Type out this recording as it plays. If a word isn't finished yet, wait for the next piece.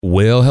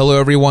Well, hello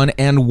everyone,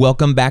 and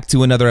welcome back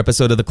to another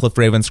episode of the Cliff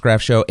Ravenscraft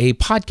Show, a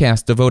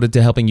podcast devoted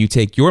to helping you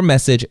take your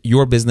message,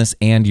 your business,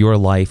 and your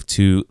life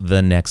to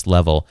the next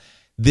level.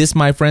 This,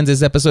 my friends,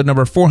 is episode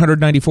number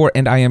 494,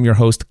 and I am your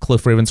host,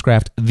 Cliff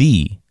Ravenscraft,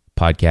 the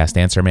podcast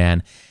answer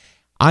man.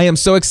 I am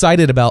so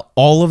excited about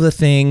all of the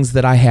things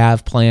that I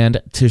have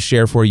planned to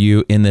share for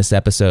you in this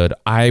episode.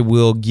 I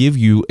will give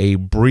you a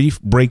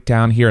brief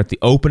breakdown here at the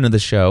open of the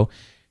show,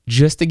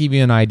 just to give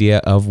you an idea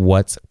of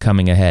what's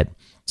coming ahead.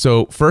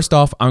 So first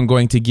off, I'm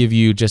going to give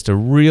you just a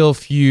real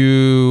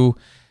few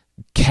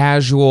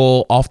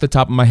casual, off the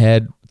top of my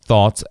head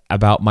thoughts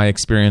about my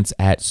experience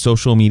at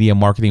Social Media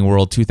Marketing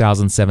World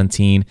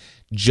 2017.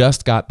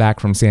 Just got back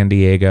from San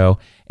Diego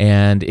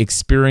and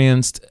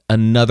experienced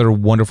another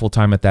wonderful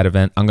time at that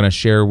event. I'm going to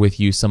share with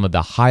you some of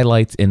the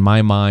highlights in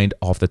my mind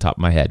off the top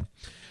of my head.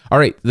 All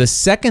right, the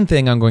second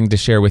thing I'm going to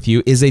share with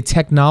you is a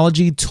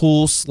technology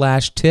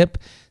tool/tip,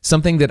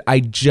 something that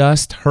I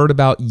just heard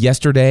about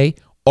yesterday,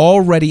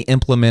 already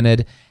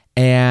implemented,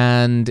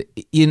 and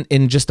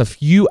in just a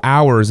few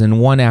hours in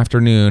one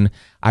afternoon,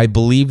 I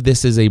believe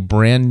this is a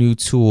brand new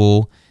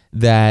tool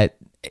that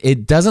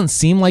it doesn't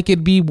seem like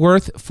it'd be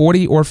worth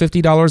 $40 or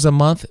 $50 a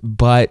month,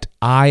 but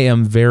I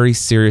am very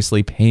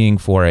seriously paying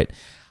for it.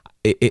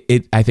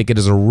 I think it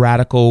is a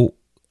radical,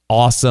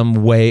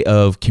 awesome way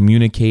of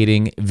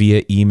communicating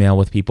via email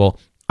with people.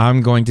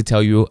 I'm going to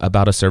tell you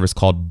about a service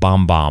called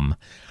BombBomb.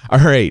 All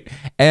right.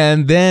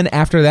 And then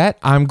after that,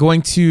 I'm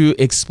going to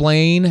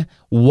explain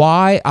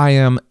why I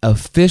am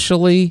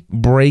officially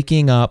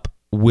breaking up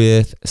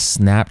with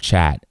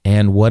Snapchat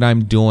and what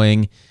I'm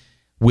doing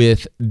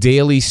with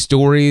daily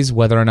stories,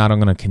 whether or not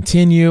I'm going to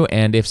continue,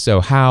 and if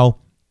so, how.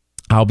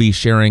 I'll be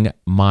sharing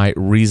my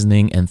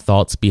reasoning and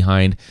thoughts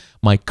behind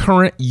my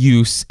current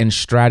use and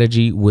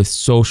strategy with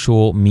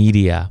social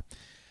media.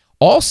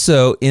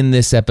 Also, in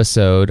this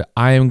episode,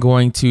 I am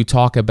going to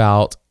talk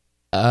about,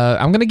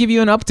 I'm going to give you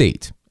an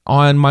update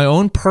on my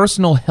own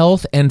personal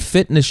health and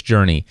fitness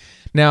journey.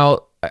 Now,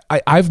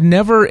 I've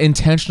never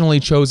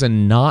intentionally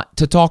chosen not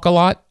to talk a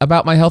lot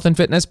about my health and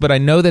fitness, but I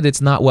know that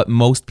it's not what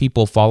most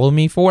people follow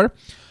me for.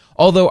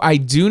 Although I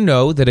do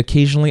know that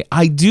occasionally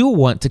I do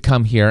want to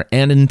come here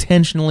and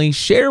intentionally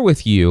share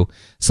with you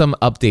some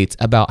updates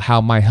about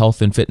how my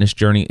health and fitness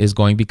journey is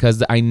going,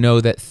 because I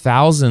know that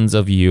thousands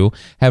of you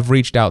have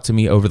reached out to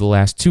me over the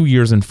last 2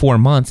 years and 4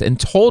 months and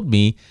told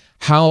me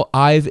how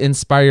I've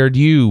inspired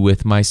you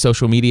with my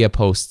social media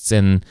posts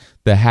and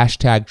the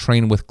hashtag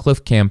Train with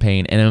Cliff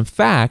campaign. And in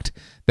fact,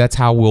 that's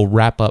how we'll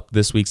wrap up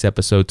this week's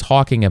episode,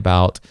 talking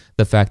about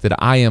the fact that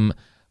I am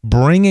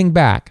bringing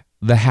back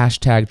the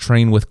hashtag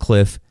Train with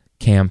Cliff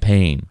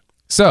campaign.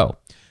 So,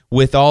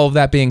 with all of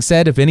that being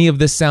said, if any of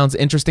this sounds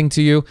interesting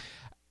to you,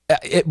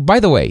 by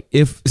the way,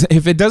 if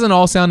it doesn't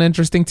all sound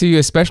interesting to you,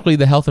 especially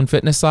the health and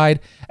fitness side,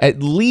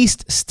 at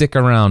least stick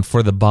around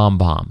for the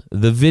BombBomb,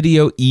 the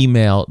video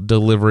email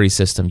delivery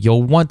system.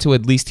 You'll want to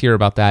at least hear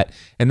about that,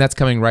 and that's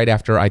coming right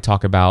after I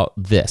talk about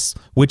this,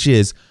 which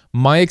is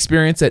my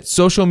experience at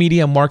Social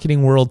Media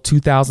Marketing World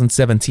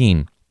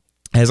 2017.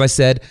 As I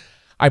said,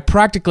 I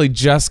practically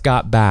just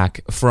got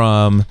back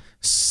from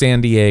San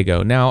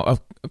Diego. Now,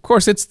 of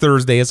course, it's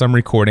Thursday as I'm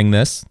recording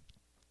this,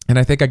 and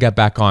I think I got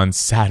back on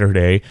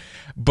Saturday,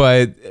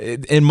 but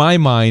in my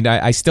mind,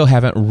 I still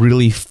haven't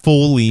really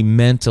fully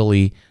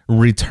mentally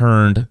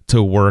returned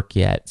to work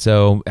yet.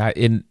 So,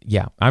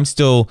 I'm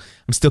still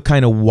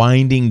kind of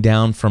winding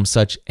down from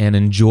such an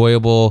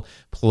enjoyable,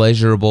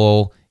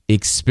 pleasurable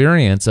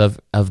experience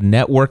of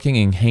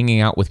networking and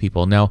hanging out with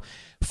people. Now,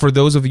 for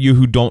those of you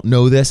who don't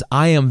know this,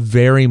 I am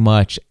very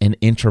much an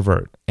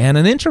introvert. And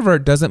an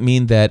introvert doesn't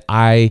mean that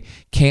I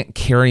can't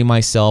carry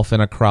myself in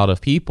a crowd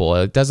of people.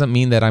 It doesn't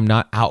mean that I'm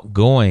not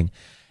outgoing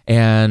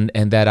and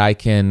that I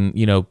can,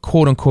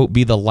 quote unquote,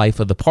 be the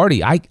life of the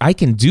party. I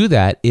can do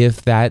that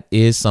if that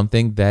is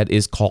something that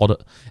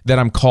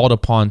I'm called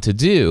upon to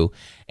do.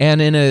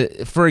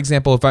 And for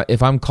example,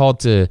 if I'm called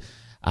to,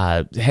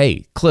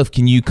 hey, Cliff,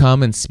 can you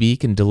come and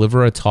speak and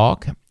deliver a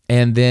talk?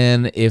 And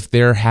then if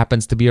there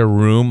happens to be a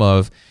room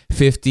of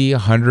 50,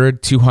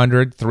 100,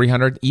 200,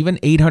 300, even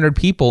 800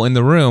 people in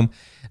the room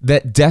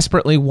that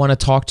desperately want to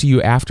talk to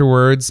you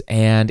afterwards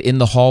and in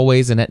the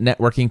hallways and at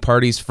networking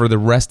parties for the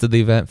rest of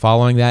the event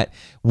following that,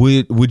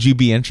 would you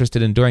be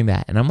interested in doing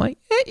that? And I'm like,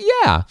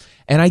 yeah.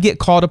 And I get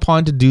called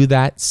upon to do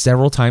that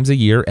several times a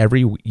year,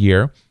 every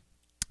year.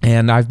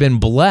 And I've been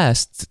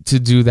blessed to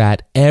do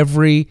that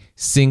every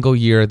single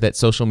year that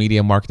Social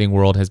Media Marketing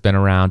World has been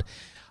around.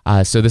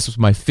 So this was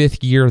my 5th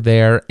year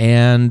there,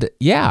 and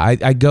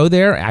I go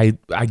there.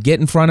 I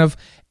get in front of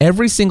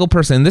every single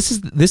person. This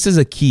is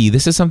a key.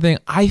 This is something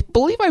I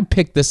believe I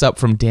picked this up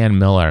from Dan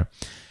Miller,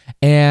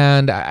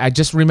 and I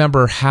just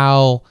remember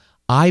how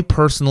I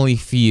personally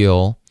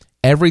feel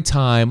every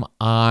time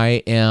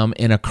I am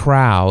in a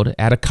crowd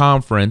at a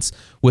conference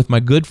with my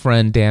good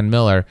friend Dan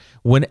Miller.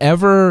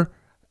 Whenever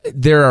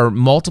there are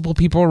multiple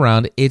people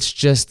around, it's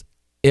just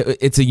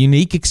it's a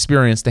unique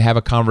experience to have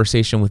a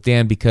conversation with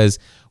Dan, because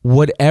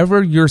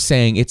whatever you're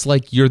saying, it's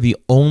like you're the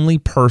only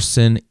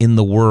person in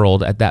the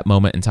world at that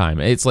moment in time.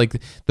 It's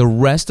like the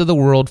rest of the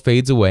world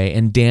fades away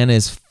and Dan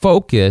is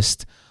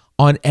focused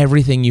on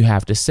everything you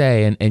have to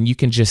say. And you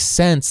can just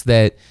sense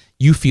that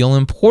you feel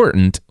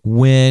important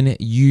when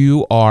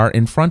you are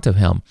in front of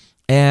him.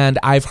 And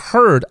I've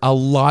heard a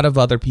lot of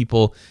other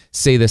people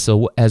say this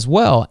as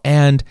well.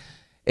 And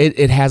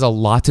it has a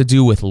lot to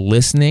do with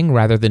listening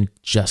rather than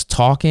just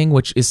talking,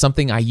 which is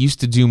something I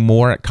used to do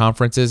more at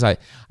conferences. I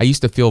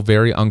used to feel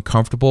very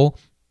uncomfortable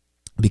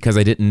because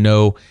I didn't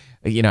know,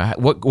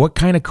 what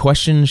kind of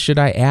questions should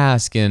I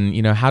ask? And,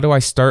 how do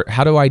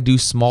I do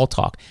small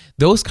talk?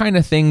 Those kind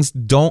of things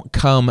don't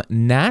come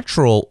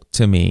natural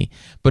to me.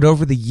 But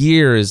over the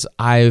years,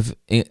 I've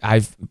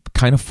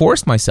kind of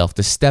forced myself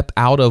to step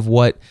out of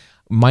what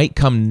might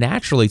come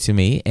naturally to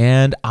me.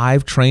 And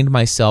I've trained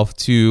myself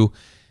to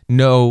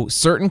know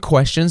certain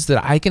questions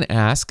that I can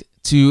ask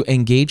to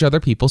engage other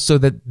people so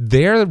that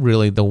they're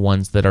really the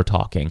ones that are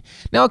talking.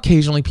 Now,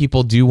 occasionally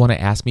people do want to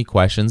ask me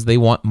questions. They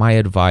want my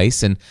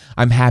advice, and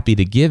I'm happy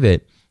to give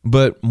it.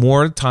 But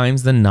more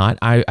times than not,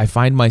 I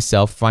find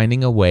myself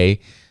finding a way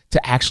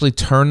to actually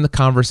turn the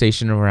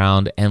conversation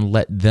around and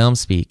let them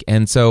speak.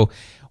 And so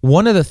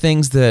one of the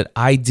things that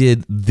I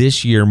did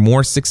this year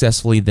more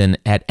successfully than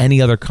at any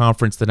other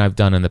conference that I've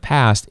done in the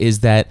past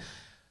is that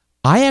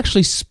I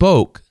actually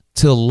spoke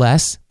to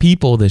less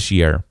people this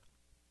year.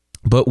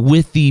 But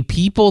with the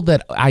people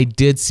that I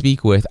did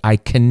speak with, I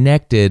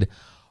connected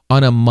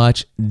on a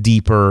much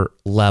deeper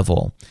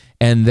level.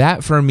 And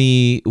that for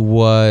me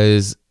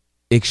was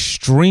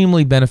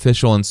extremely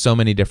beneficial in so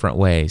many different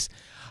ways.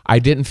 I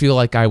didn't feel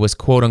like I was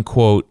quote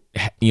unquote,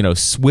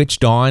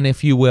 switched on,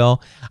 if you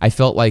will. I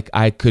felt like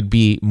I could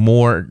be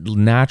more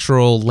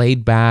natural,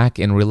 laid back,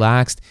 and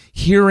relaxed,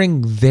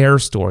 hearing their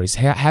stories,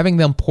 having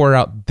them pour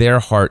out their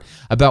heart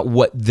about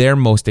what they're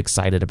most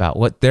excited about,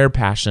 what they're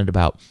passionate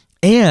about.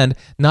 And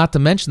not to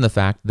mention the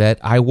fact that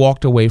I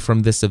walked away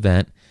from this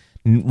event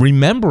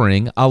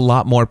remembering a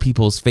lot more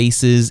people's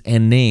faces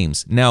and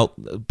names. Now,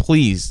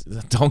 please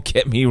don't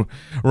get me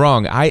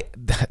wrong.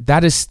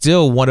 That is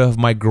still one of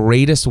my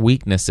greatest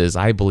weaknesses,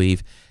 I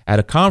believe, at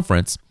a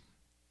conference,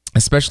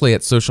 especially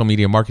at Social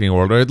Media Marketing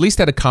World, or at least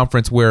at a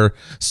conference where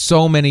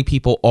so many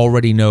people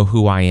already know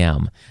who I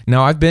am.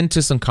 Now, I've been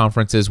to some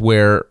conferences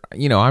where,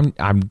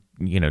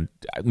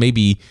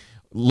 maybe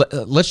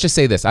let's just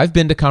say this. I've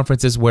been to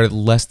conferences where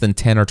less than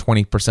 10 or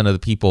 20% of the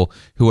people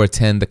who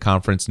attend the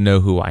conference know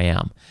who I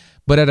am.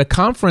 But at a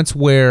conference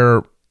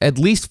where at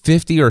least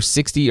 50 or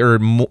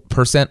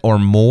 60% or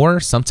more,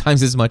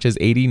 sometimes as much as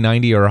 80,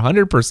 90, or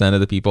 100% of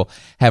the people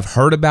have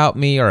heard about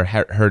me or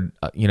have heard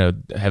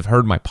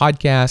my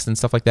podcast and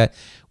stuff like that.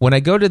 When I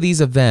go to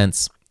these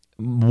events,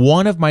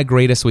 one of my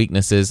greatest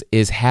weaknesses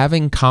is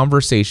having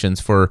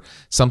conversations for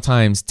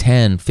sometimes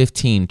 10,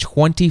 15,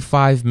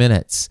 25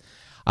 minutes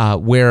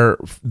where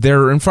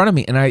they're in front of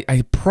me. And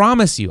I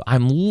promise you,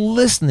 I'm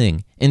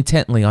listening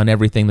intently on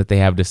everything that they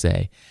have to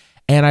say.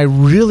 And I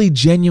really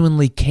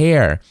genuinely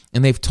care.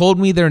 And they've told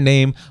me their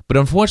name, but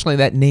unfortunately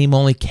that name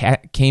only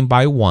came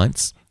by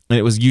once. And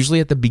it was usually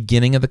at the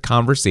beginning of the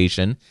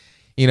conversation,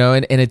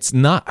 and it's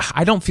not,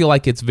 I don't feel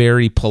like it's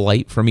very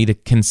polite for me to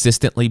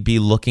consistently be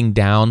looking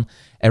down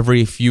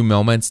every few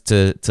moments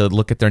to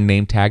look at their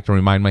name tag to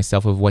remind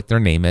myself of what their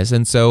name is.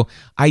 And so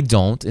I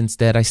don't.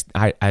 Instead,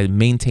 I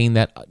maintain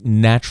that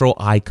natural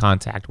eye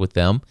contact with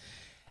them.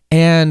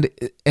 And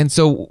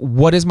so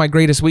what is my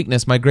greatest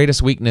weakness? My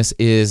greatest weakness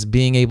is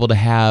being able to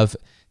have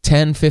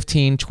 10,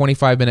 15,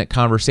 25-minute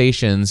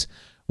conversations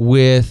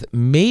with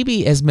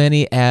maybe as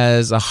many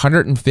as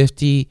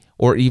 150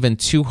 or even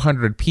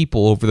 200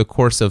 people over the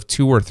course of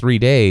 2 or 3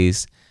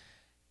 days,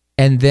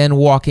 and then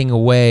walking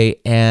away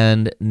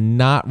and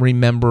not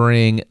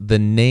remembering the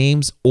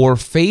names or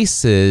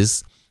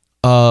faces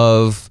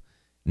of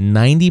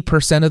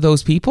 90% of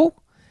those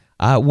people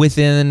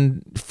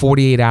within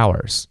 48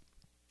 hours.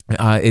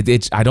 I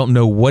don't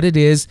know what it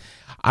is.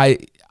 I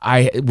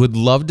would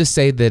love to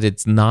say that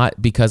it's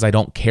not because I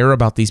don't care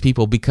about these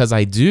people, because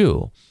I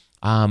do.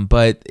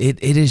 But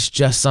it is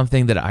just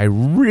something that I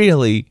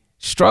really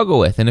struggle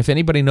with. And if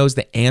anybody knows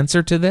the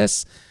answer to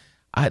this,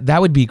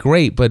 that would be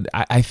great. But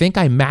I think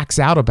I max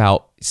out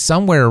about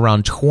somewhere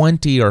around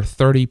 20 or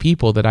 30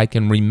 people that I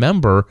can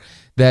remember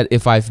that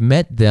if I've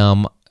met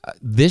them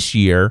this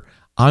year,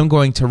 I'm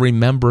going to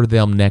remember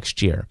them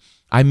next year.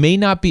 I may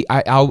not be,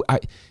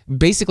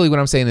 basically what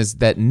I'm saying is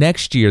that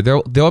next year,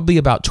 there'll be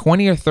about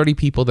 20 or 30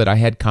 people that I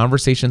had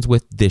conversations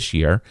with this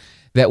year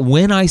that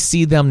when I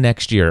see them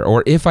next year,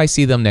 or if I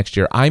see them next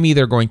year, I'm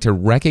either going to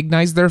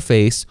recognize their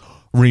face,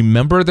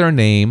 remember their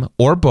name,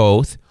 or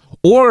both,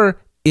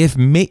 or if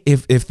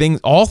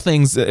all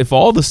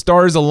the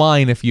stars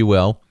align, if you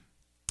will,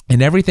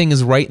 and everything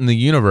is right in the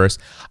universe,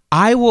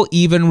 I will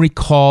even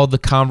recall the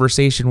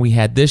conversation we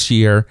had this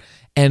year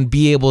and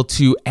be able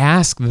to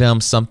ask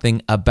them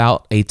something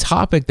about a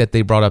topic that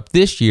they brought up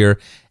this year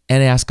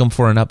and ask them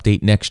for an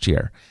update next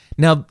year.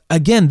 Now,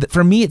 again,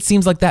 for me, it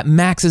seems like that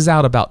maxes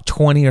out about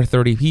 20 or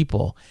 30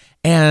 people.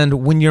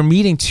 And when you're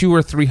meeting 200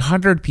 or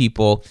 300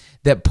 people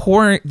that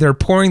they're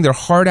pouring their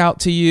heart out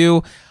to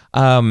you,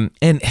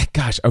 and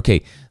gosh,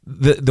 okay,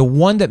 the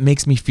one that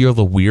makes me feel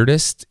the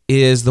weirdest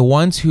is the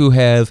ones who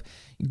have,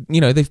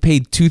 they've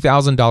paid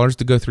 $2,000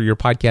 to go through your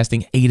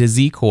podcasting A to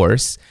Z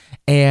course,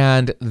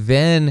 and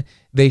then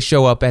they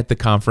show up at the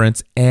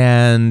conference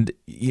and,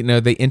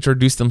 they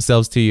introduce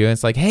themselves to you. And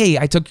it's like, hey,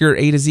 I took your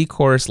A to Z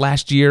course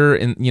last year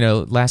and,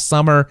 last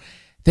summer.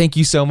 Thank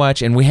you so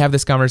much. And we have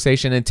this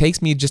conversation. It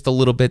takes me just a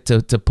little bit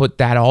to put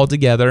that all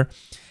together.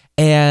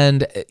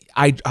 And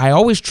I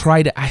always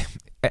try to,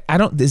 I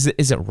don't, is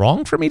it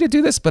wrong for me to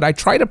do this? But I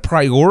try to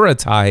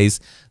prioritize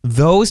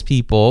those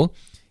people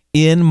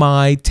in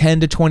my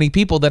 10 to 20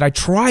 people that I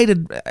try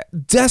to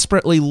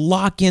desperately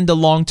lock into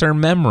long-term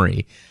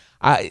memory.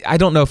 I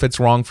don't know if it's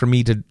wrong for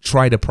me to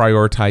try to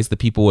prioritize the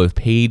people who have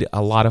paid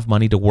a lot of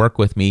money to work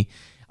with me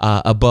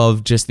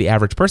above just the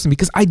average person,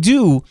 because I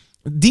do,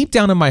 deep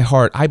down in my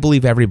heart, I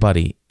believe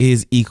everybody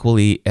is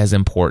equally as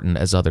important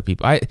as other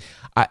people.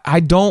 I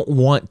don't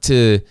want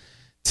to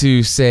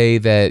say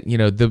that,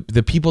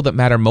 the people that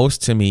matter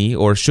most to me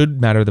or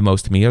should matter the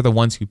most to me are the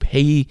ones who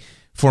pay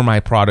for my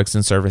products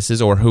and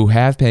services, or who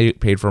have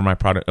paid for my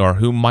product, or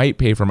who might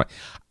pay for my...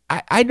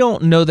 I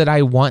don't know that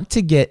I want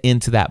to get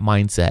into that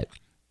mindset.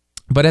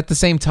 But at the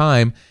same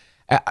time,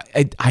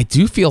 I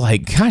do feel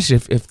like, gosh,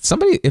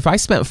 if I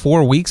spent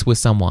 4 weeks with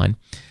someone,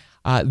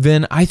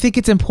 then I think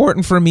it's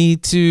important for me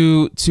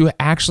to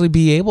actually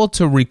be able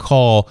to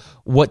recall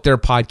what their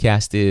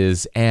podcast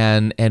is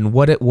and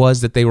what it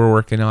was that they were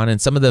working on, and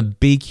some of the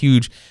big,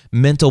 huge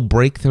mental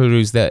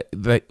breakthroughs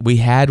that we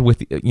had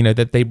with,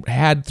 that they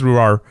had through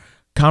our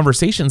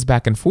conversations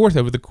back and forth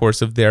over the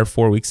course of their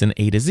 4 weeks in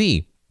A to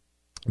Z.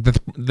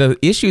 The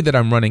issue that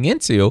I'm running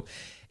into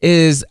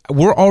is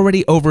we're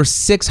already over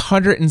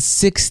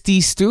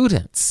 660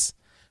 students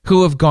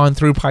who have gone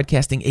through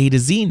podcasting A to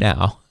Z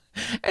now.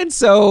 And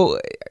so,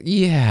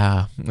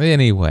 yeah,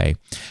 anyway.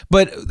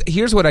 But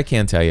here's what I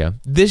can tell you.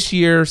 This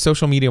year,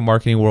 Social Media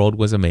Marketing World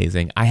was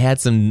amazing. I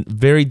had some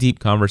very deep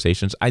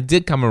conversations. I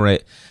did come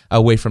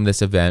away from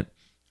this event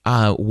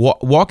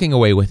walking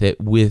away with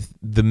it with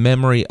the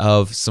memory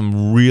of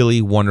some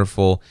really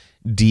wonderful,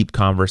 deep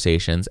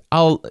conversations.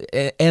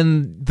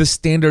 And the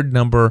standard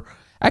number,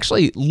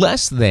 actually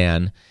less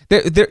than,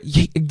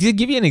 to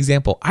give you an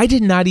example, I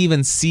did not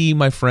even see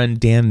my friend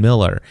Dan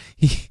Miller.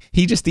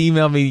 He just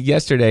emailed me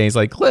yesterday. He's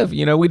like, Cliff,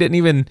 we didn't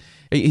even,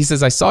 he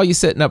says, I saw you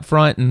sitting up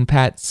front in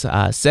Pat's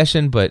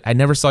session, but I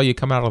never saw you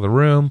come out of the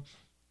room.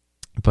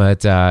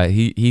 But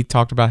he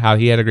talked about how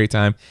he had a great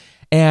time.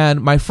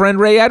 And my friend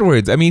Ray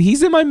Edwards,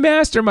 he's in my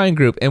mastermind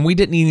group, and we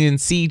didn't even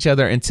see each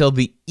other until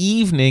the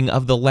evening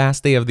of the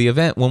last day of the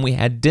event when we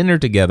had dinner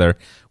together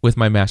with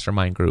my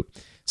mastermind group.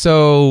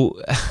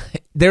 So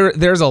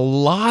there's a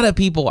lot of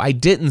people I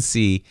didn't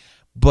see,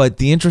 but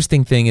the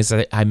interesting thing is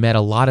that I met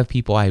a lot of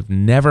people I've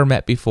never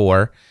met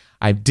before.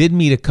 I did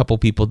meet a couple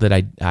people that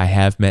I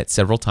have met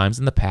several times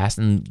in the past,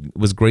 and it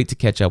was great to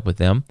catch up with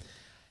them.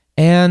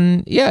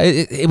 And yeah,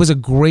 it was a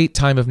great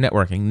time of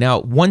networking.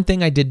 Now, one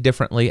thing I did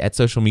differently at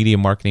Social Media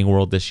Marketing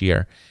World this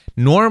year,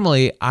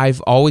 normally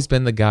I've always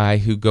been the guy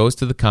who goes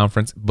to the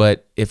conference,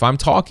 but if I'm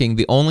talking,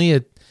 the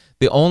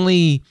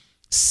only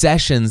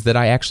sessions that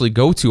I actually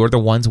go to are the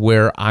ones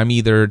where I'm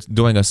either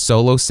doing a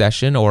solo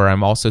session or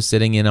I'm also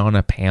sitting in on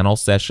a panel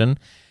session.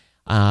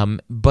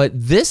 But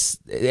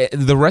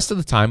the rest of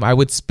the time I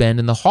would spend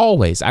in the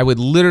hallways. I would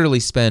literally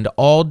spend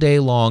all day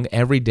long,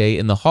 every day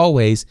in the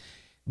hallways,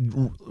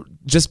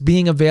 just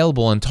being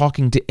available and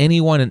talking to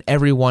anyone and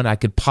everyone I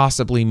could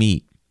possibly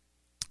meet.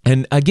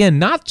 And again,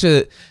 not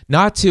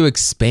to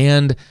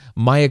expand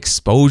my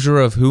exposure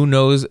of who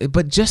knows,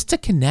 but just to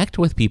connect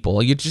with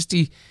people. You just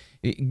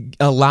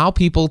allow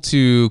people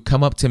to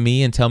come up to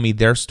me and tell me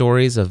their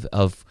stories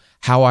of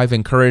how I've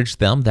encouraged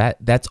them.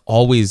 That's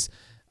always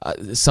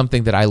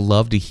something that I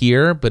love to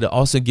hear, but it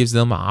also gives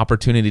them an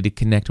opportunity to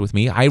connect with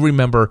me. I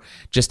remember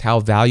just how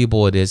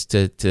valuable it is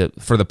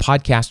for the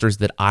podcasters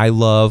that I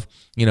love.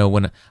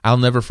 When I'll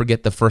never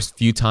forget the first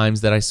few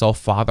times that I saw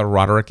Father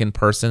Roderick in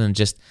person, and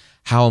just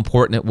how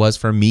important it was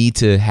for me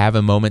to have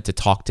a moment to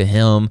talk to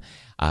him.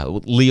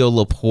 Leo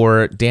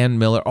Laporte, Dan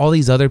Miller, all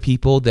these other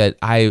people that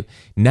I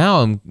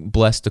now am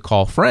blessed to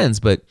call friends,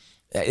 but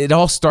it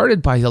all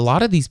started by a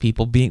lot of these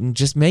people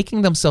just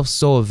making themselves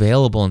so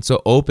available and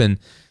so open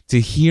to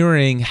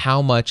hearing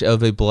how much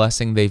of a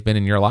blessing they've been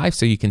in your life,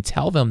 so you can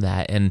tell them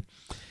that. And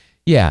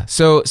yeah,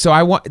 so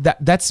I want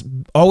that's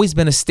always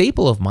been a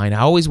staple of mine.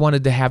 I always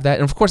wanted to have that,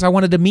 and of course I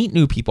wanted to meet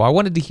new people. I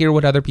wanted to hear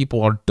what other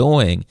people are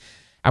doing.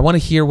 I want to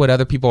hear what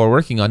other people are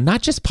working on,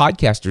 not just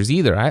podcasters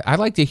either. I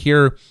like to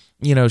hear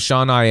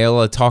Sean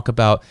Ayala talk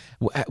about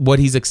what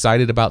he's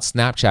excited about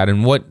Snapchat,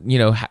 and what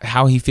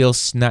how he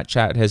feels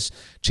Snapchat has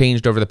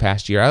changed over the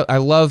past year. I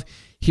love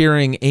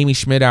hearing Amy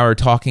Schmidauer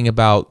talking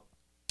about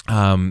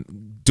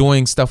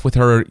doing stuff with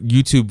her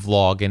YouTube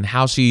vlog and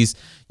how she's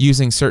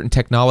using certain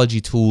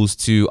technology tools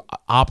to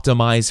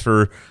optimize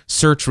for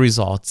search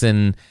results,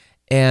 and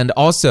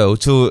also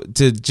to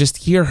just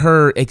hear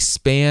her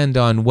expand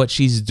on what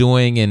she's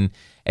doing and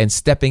and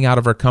stepping out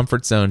of her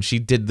comfort zone. She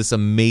did this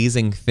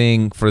amazing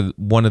thing for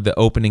one of the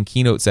opening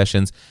keynote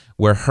sessions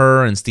where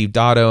her and Steve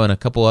Dotto and a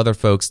couple other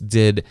folks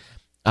did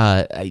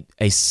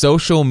a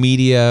social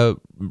media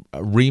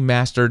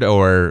remastered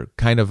or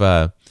kind of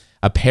a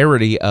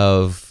parody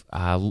of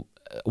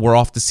We're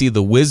Off to See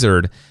the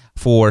Wizard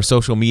for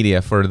social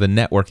media for the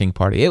networking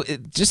party.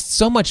 It just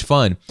so much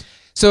fun.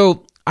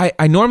 So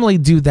I normally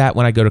do that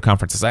when I go to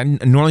conferences. I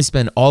normally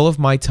spend all of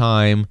my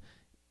time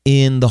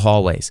in the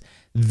hallways.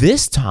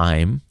 This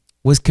time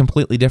was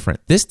completely different.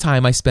 This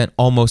time I spent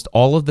almost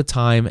all of the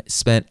time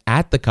spent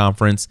at the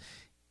conference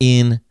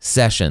in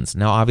sessions.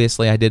 Now,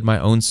 obviously, I did my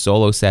own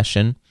solo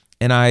session,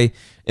 and I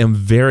am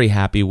very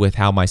happy with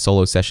how my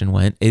solo session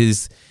went. It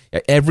is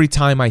every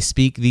time I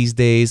speak these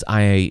days,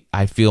 I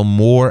feel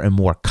more and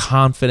more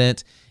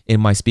confident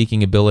in my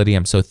speaking ability.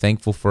 I'm so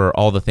thankful for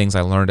all the things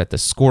I learned at the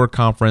SCORE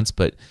conference,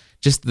 but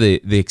just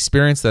the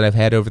experience that I've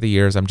had over the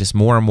years, I'm just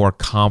more and more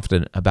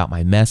confident about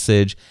my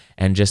message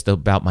and just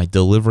about my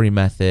delivery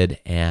method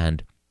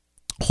and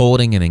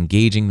holding and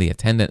engaging the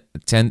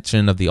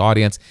attention of the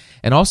audience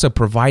and also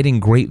providing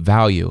great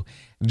value.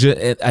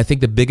 I think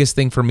the biggest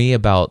thing for me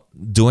about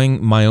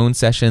doing my own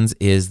sessions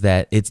is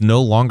that it's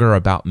no longer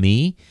about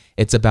me.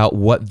 It's about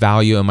what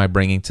value am I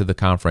bringing to the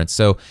conference.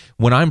 So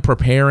when I'm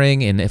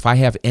preparing and if I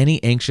have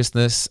any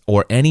anxiousness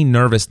or any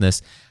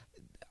nervousness,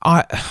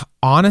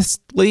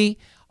 honestly,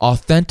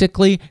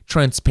 authentically,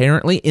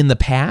 transparently, in the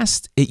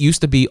past, it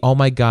used to be, oh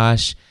my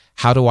gosh,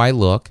 how do I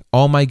look?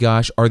 Oh my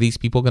gosh, are these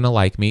people going to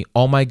like me?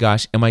 Oh my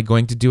gosh, am I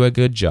going to do a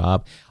good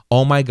job?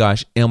 Oh my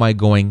gosh, am I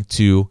going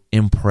to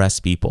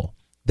impress people?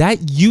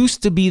 That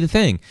used to be the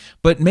thing.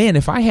 But man,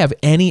 if I have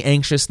any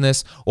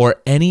anxiousness or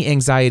any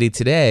anxiety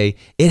today,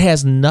 it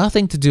has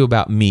nothing to do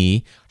about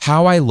me,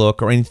 how I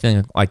look, or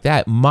anything like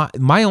that.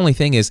 My only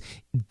thing is,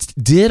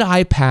 did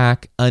I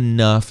pack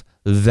enough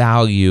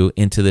value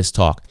into this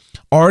talk?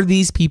 Are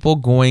these people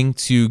going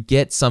to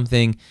get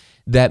something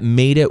that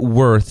made it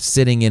worth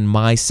sitting in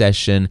my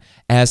session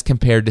as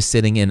compared to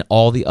sitting in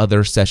all the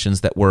other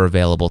sessions that were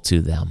available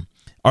to them?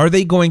 Are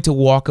they going to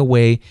walk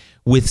away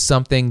with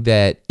something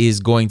that is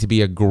going to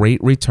be a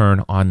great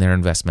return on their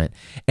investment?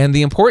 And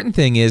the important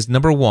thing is,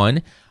 number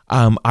one,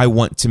 I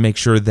want to make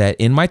sure that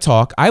in my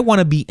talk, I want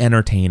to be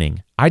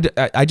entertaining.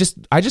 I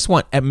just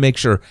want to make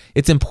sure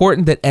it's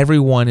important that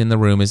everyone in the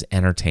room is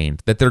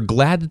entertained, that they're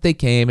glad that they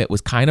came. It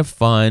was kind of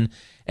fun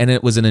and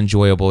it was an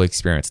enjoyable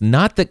experience.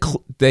 Not that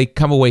they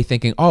come away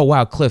thinking, oh,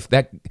 wow, Cliff,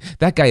 that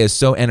guy is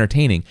so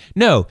entertaining.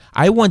 No,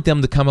 I want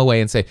them to come away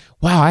and say,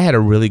 wow, I had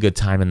a really good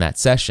time in that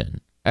session.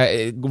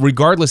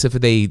 Regardless if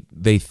they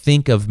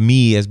think of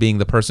me as being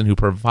the person who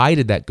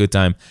provided that good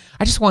time,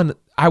 I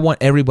want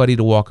everybody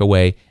to walk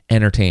away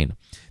entertained.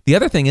 The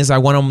other thing is I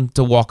want them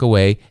to walk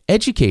away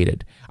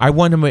educated. I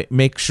want to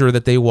make sure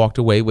that they walked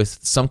away with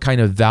some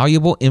kind of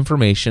valuable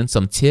information,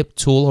 some tip,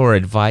 tool, or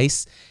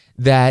advice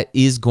that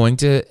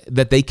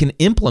they can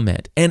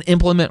implement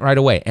right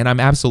away. And I'm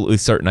absolutely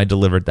certain I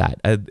delivered that.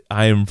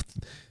 I am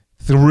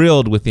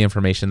thrilled with the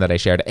information that I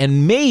shared.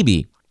 And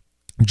maybe,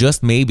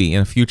 just maybe,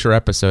 in a future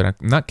episode, I'm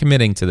not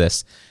committing to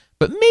this,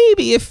 but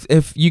maybe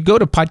if you go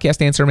to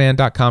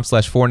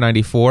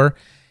podcastanswerman.com/494,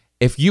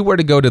 if you were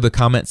to go to the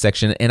comment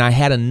section and I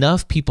had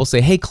enough people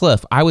say, hey,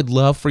 Cliff, I would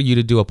love for you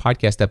to do a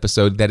podcast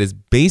episode that is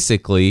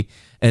basically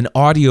an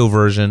audio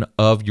version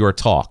of your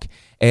talk.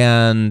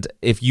 And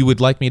if you would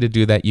like me to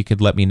do that, you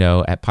could let me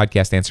know at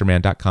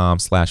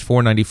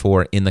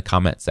podcastanswerman.com/494 in the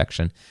comment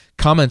section.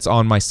 Comments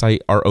on my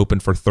site are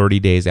open for 30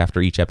 days after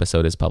each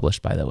episode is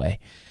published, by the way.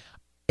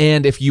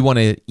 And if you want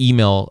to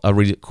email a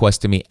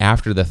request to me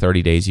after the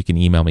 30 days, you can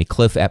email me,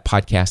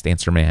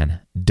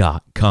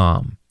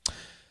 cliff@podcastanswerman.com.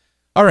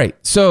 All right.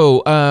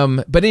 So,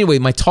 but anyway,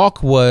 my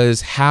talk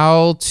was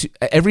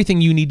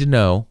everything you need to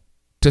know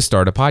to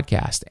start a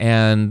podcast.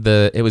 And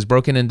it was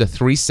broken into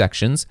 3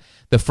 sections.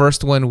 The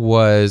first one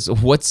was,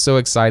 what's so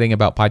exciting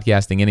about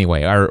podcasting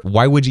anyway? Or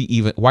why would you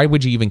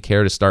even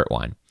care to start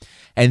one?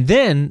 And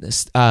then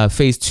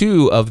phase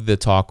 2 of the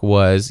talk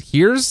was,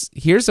 here's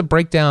a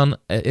breakdown.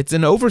 It's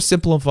an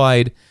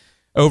oversimplified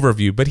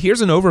overview, but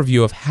here's an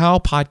overview of how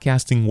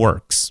podcasting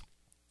works.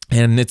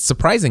 And it's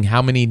surprising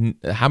how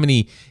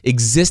many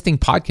existing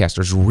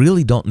podcasters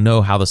really don't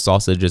know how the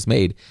sausage is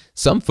made.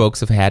 Some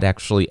folks have had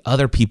actually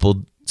other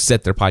people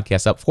set their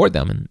podcast up for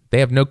them, and they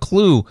have no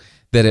clue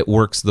that it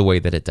works the way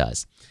that it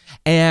does.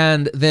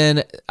 And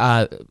then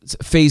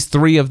phase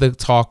 3 of the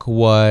talk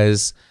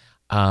was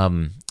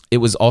it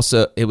was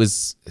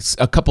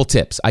a couple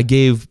tips. I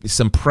gave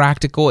some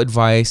practical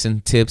advice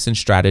and tips and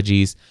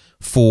strategies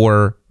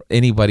for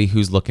anybody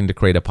who's looking to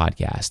create a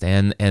podcast.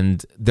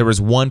 And there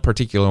was one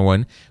particular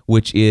one,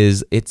 which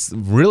is, it's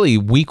really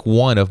week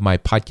 1 of my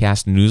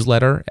podcast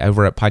newsletter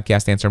over at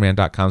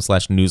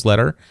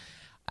podcastanswerman.com/newsletter.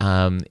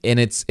 And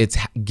it's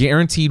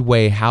guaranteed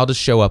way how to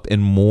show up in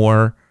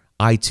more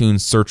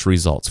iTunes search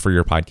results for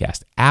your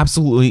podcast.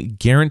 Absolutely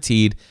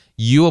guaranteed.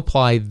 You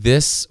apply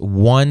this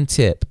one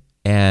tip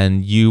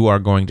and you are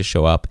going to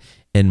show up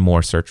in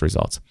more search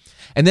results.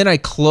 And then I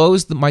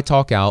closed my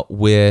talk out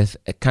with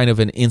a kind of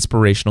an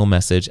inspirational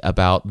message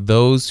about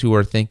those who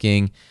are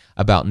thinking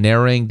about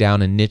narrowing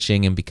down and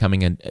niching and becoming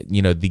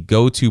the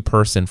go-to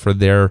person for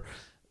their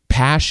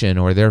passion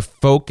or their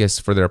focus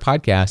for their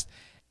podcast,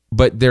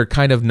 but they're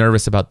kind of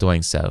nervous about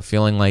doing so,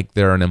 feeling like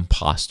they're an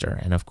imposter.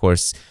 And of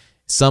course,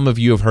 some of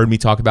you have heard me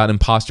talk about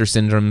imposter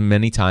syndrome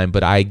many times,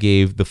 but I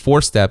gave the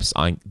 4 steps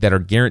that are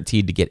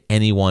guaranteed to get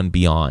anyone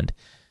beyond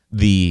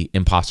the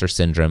imposter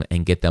syndrome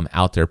and get them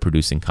out there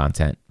producing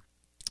content.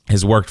 It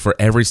has worked for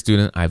every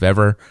student I've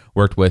ever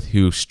worked with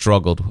who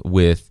struggled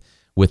with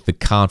the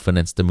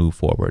confidence to move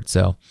forward.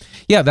 So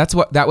yeah,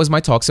 that was my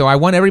talk. So I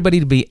want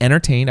everybody to be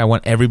entertained. I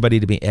want everybody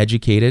to be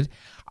educated.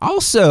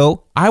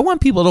 Also, I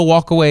want people to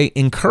walk away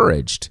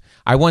encouraged.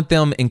 I want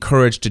them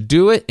encouraged to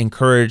do it,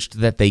 encouraged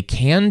that they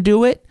can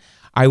do it.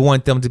 I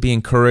want them to be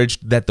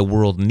encouraged that the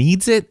world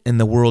needs it and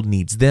the world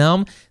needs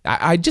them.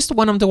 I just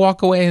want them to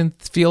walk away and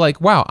feel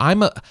like, wow,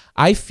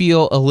 I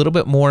feel a little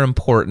bit more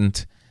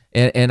important,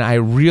 and I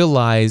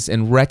realize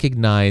and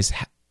recognize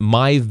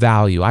my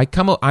value.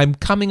 I'm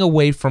coming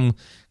away from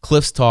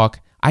Cliff's talk.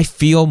 I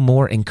feel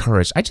more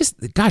encouraged.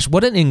 Gosh,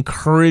 what an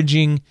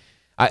encouraging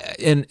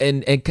and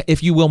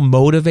if you will,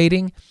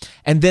 motivating.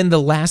 And then the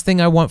last thing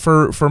I want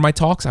for my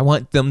talks, I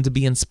want them to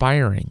be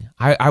inspiring.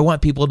 I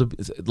want people to,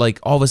 like,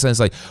 all of a sudden it's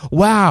like,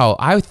 wow,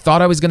 I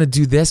thought I was going to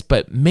do this,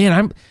 but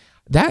man,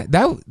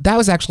 that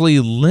was actually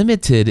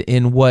limited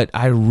in what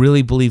I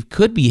really believe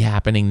could be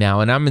happening now.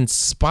 And I'm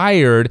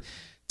inspired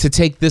to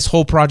take this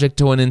whole project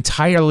to an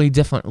entirely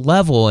different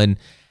level. So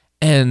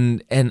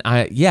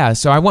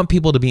I want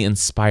people to be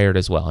inspired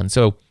as well. And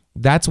so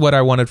that's what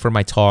I wanted for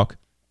my talk.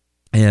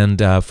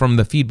 And from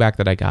the feedback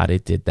that I got,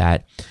 it did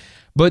that.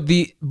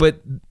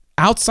 But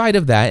outside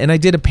of that, and I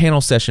did a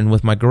panel session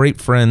with my great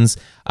friends,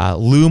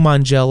 Lou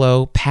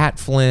Mongello, Pat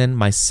Flynn,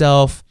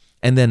 myself,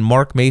 and then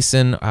Mark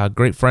Mason, a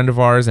great friend of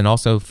ours and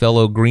also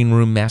fellow Green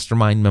Room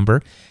Mastermind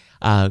member.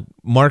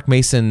 Mark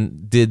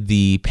Mason did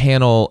the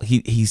panel.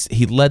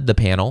 He led the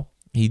panel.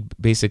 He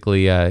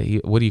basically,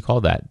 what do you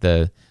call that?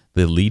 The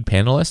lead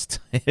panelist?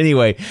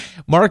 Anyway,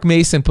 Mark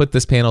Mason put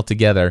this panel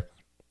together,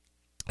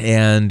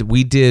 and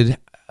we did,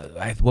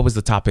 what was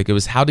the topic? It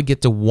was how to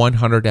get to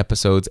 100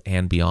 episodes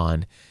and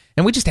beyond.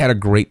 And we just had a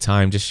great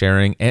time just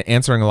sharing,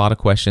 answering a lot of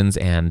questions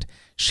and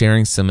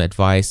sharing some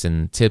advice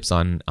and tips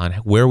on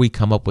where we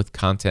come up with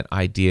content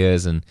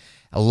ideas, and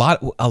a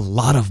lot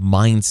of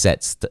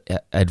mindset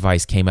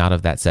advice came out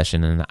of that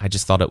session, and I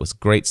just thought it was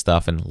great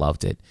stuff and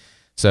loved it.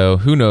 So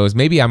who knows?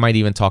 Maybe I might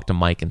even talk to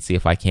Mike and see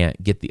if I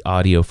can't get the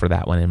audio for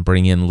that one and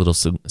bring in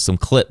some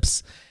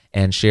clips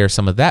and share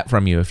some of that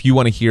from you. If you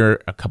want to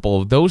hear a couple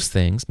of those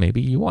things,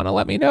 maybe you want to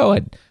let me know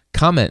at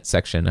comment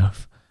section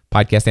of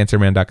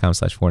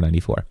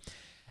podcastanswerman.com/494.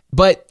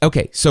 But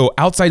okay, so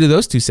outside of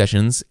those 2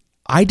 sessions,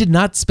 I did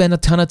not spend a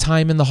ton of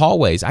time in the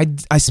hallways. I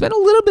spent a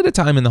little bit of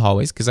time in the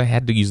hallways because I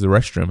had to use the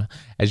restroom,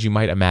 as you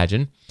might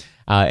imagine,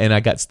 and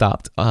I got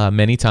stopped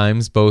many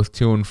times, both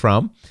to and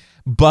from.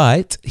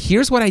 But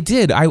here's what I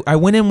did. I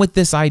went in with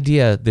this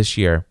idea this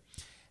year,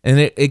 and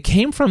it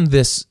came from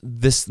this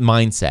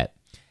mindset.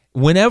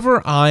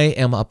 Whenever I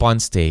am up on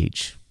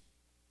stage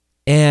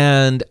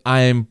and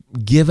I'm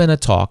given a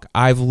talk,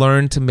 I've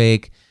learned to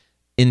make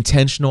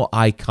intentional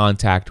eye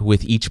contact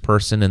with each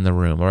person in the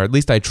room, or at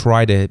least I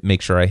try to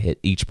make sure I hit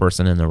each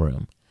person in the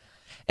room.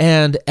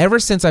 And ever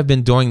since I've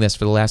been doing this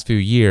for the last few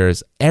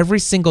years, every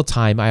single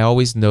time I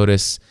always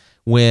notice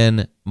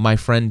when my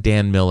friend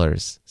Dan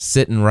Miller's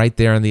sitting right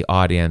there in the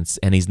audience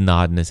and he's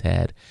nodding his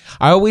head.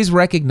 I always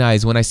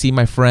recognize when I see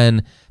my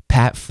friend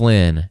Pat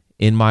Flynn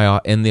in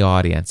the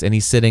audience and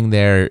he's sitting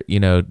there,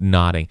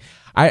 nodding.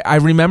 I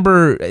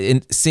remember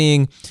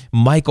seeing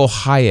Michael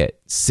Hyatt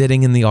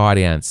sitting in the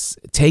audience,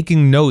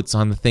 taking notes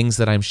on the things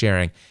that I'm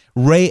sharing.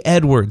 Ray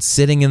Edwards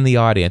sitting in the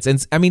audience.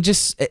 And I mean,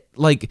 just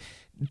like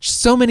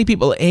so many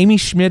people, Amy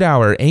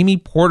Schmidauer, Amy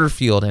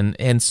Porterfield,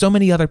 and so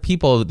many other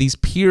people, these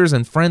peers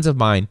and friends of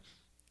mine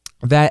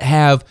that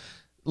have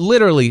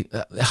literally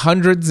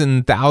hundreds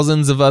and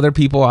thousands of other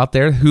people out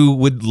there who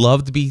would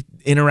love to be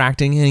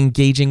interacting and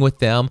engaging with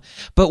them.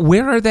 But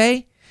where are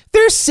they?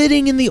 They're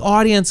sitting in the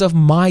audience of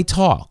my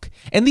talk.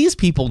 And these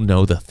people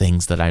know the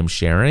things that I'm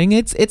sharing.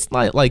 It's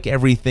not like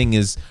everything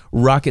is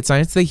rocket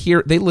science. They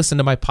listen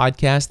to my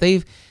podcast.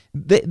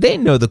 They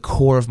know the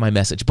core of my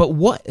message. But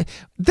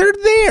they're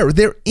there.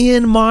 They're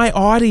in my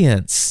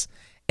audience.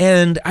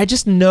 And I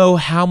just know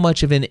how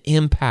much of an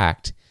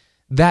impact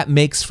that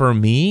makes for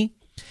me.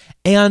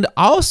 And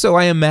also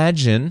I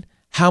imagine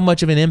how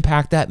much of an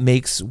impact that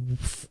makes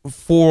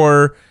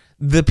for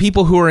the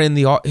people who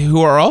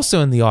are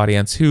also in the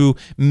audience, who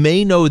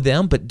may know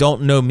them but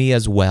don't know me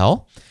as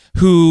well,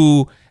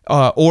 who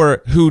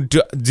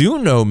do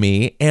know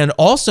me and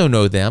also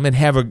know them and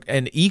have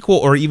an equal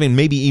or even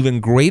maybe even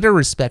greater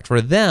respect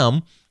for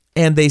them,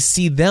 and they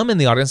see them in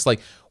the audience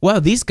like, wow,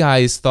 these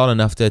guys thought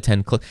enough to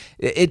attend.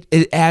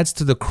 It adds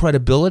to the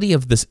credibility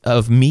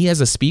of me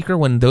as a speaker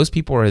when those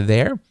people are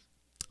there.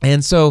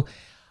 And so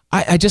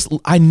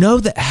I know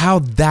that how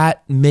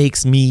that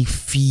makes me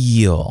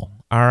feel,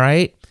 all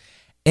right?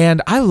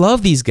 And I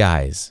love these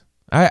guys.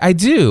 I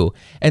do.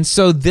 And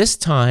so this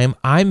time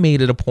I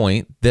made it a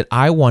point that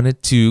I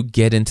wanted to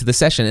get into the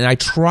session. And I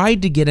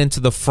tried to get into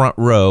the front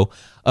row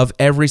of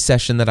every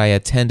session that I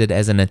attended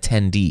as an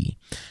attendee.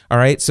 All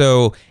right.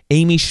 So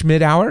Amy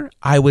Schmidauer,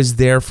 I was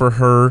there for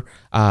her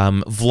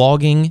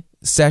vlogging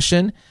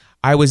session.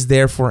 I was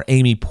there for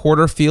Amy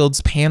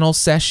Porterfield's panel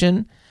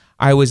session.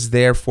 I was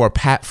there for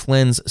Pat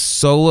Flynn's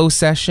solo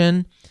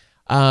session.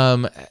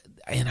 And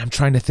I'm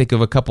trying to think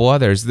of a couple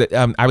others.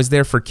 I was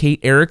there for Kate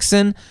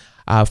Erickson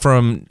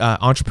from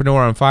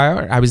Entrepreneur on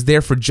Fire. I was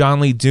there for John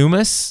Lee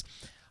Dumas.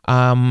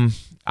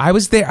 I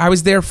was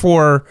there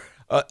for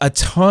a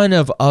ton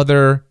of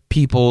other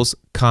people's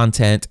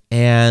content,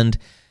 and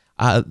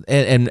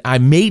I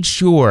made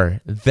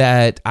sure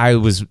that I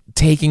was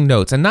taking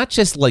notes, and not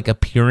just like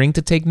appearing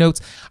to take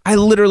notes. I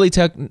literally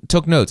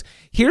took notes.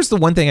 Here's the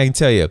one thing I can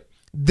tell you.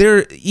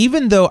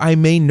 Even though I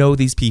may know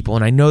these people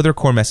and I know their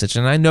core message,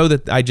 and I know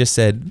that I just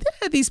said,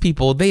 these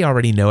people, they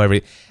already know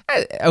everything.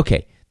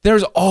 Okay,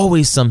 there's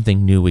always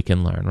something new we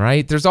can learn,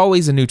 right? There's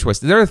always a new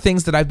twist. There are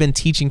things that I've been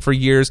teaching for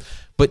years,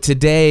 but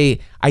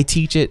today I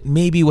teach it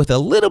maybe with a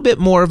little bit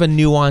more of a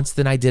nuance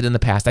than I did in the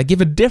past. I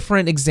give a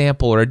different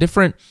example or a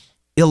different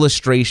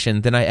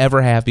illustration than I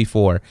ever have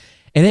before.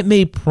 And it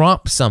may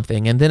prompt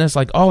something. And then it's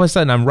like, all of a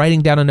sudden I'm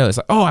writing down a note. It's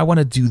like, oh, I want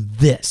to do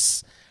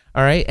this.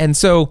 All right. And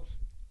so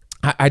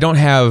I don't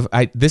have,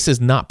 this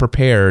is not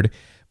prepared,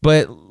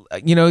 but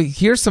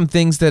here's some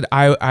things that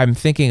I'm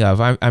thinking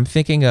of. I'm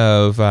thinking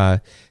of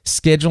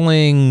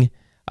scheduling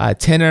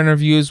 10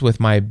 interviews with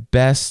my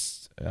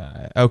best.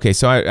 Okay,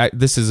 so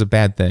this is a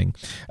bad thing.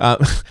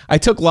 I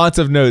took lots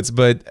of notes,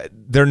 but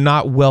they're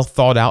not well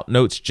thought out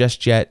notes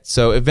just yet.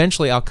 So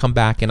eventually I'll come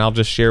back and I'll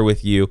just share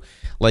with you,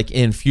 like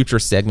in future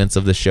segments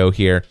of the show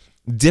here,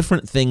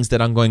 different things that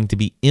I'm going to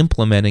be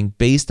implementing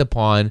based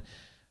upon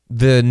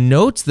the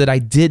notes that I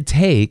did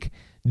take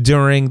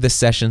during the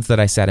sessions that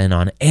I sat in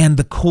on. And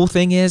the cool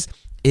thing is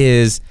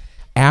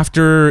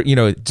after,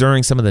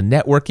 during some of the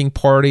networking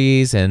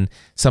parties and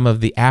some of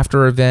the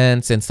after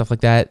events and stuff like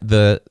that,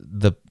 the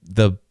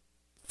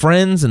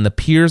friends and the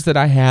peers that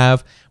I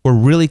have were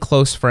really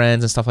close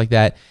friends and stuff like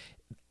that.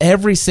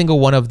 Every single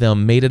one of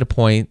them made it a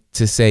point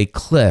to say,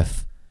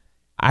 Cliff,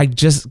 I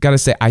just got to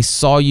say, I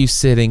saw you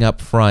sitting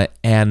up front,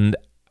 and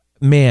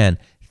man,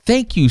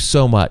 thank you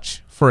so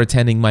much for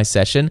attending my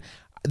session.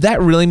 That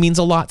really means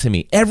a lot to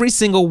me. Every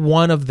single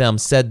one of them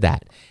said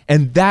that,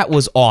 and that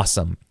was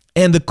awesome.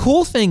 And the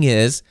cool thing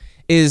is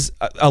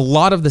a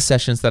lot of the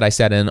sessions that I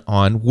sat in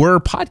on were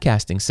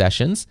podcasting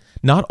sessions.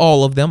 Not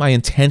all of them. I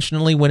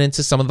intentionally went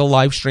into some of the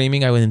live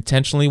streaming. I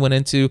intentionally went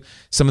into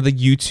some of the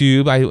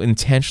YouTube. I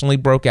intentionally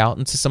broke out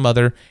into some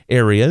other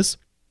areas.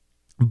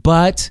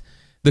 But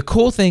the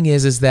cool thing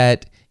is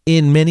that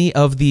in many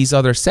of these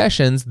other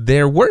sessions,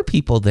 there were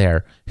people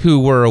there who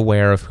were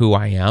aware of who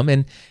I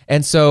am.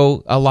 And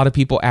so a lot of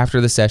people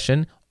after the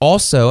session,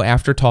 also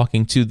after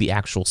talking to the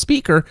actual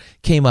speaker,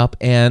 came up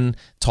and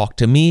talked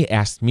to me,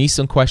 asked me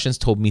some questions,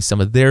 told me some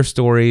of their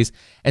stories.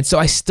 And so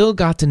I still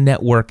got to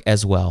network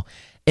as well.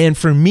 And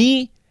for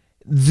me,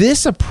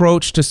 this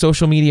approach to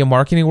social media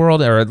marketing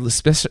world, or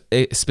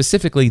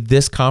specifically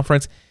this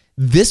conference,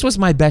 this was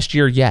my best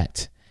year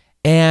yet.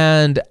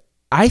 And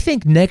I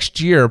think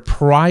next year,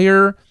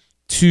 prior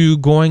to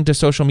going to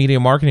social media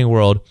marketing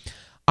world,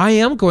 I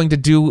am going to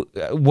do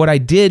what I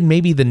did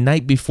maybe the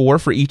night before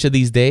for each of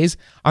these days.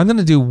 I'm going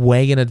to do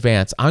way in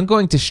advance. I'm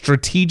going to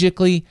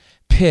strategically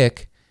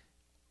pick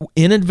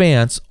in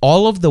advance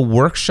all of the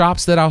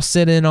workshops that I'll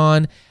sit in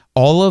on,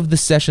 all of the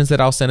sessions that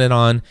I'll sit in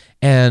on,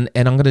 and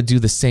I'm going to do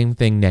the same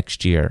thing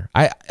next year.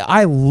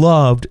 I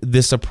loved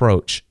this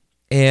approach.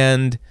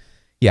 And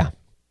yeah,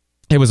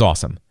 it was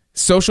awesome.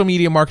 Social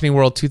Media Marketing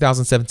World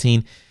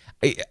 2017.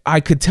 I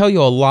could tell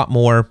you a lot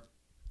more,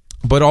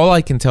 but all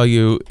I can tell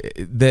you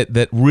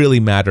that really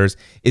matters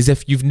is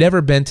if you've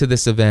never been to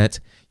this event,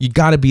 you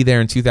got to be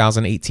there in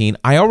 2018.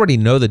 I already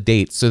know the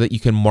dates so that you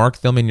can mark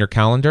them in your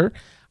calendar.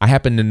 I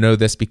happen to know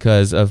this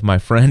because of my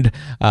friend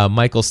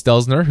Michael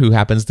Stelzner, who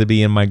happens to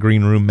be in my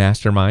Green Room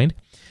Mastermind.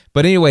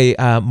 But anyway,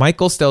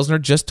 Michael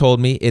Stelzner just told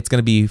me it's going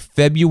to be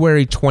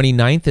February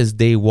 29th is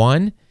day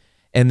one.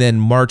 And then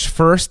March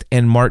 1st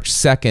and March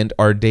 2nd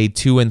are day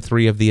 2 and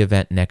 3 of the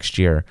event next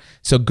year.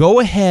 So go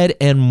ahead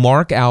and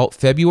mark out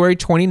February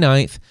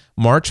 29th,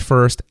 March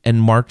 1st, and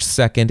March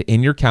 2nd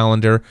in your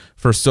calendar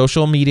for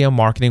Social Media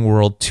Marketing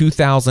World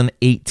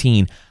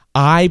 2018.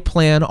 I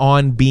plan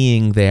on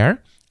being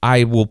there.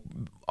 I will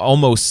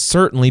almost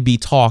certainly be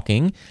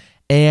talking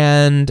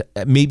and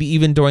maybe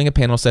even doing a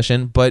panel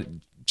session, but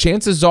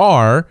chances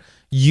are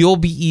you'll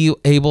be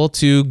able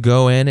to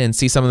go in and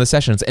see some of the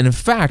sessions. And in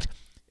fact,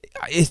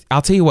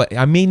 I'll tell you what,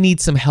 I may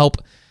need some help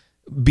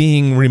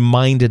being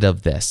reminded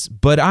of this,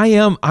 but I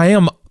am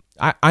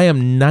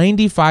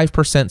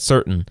 95%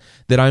 certain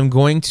that I'm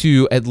going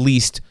to at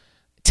least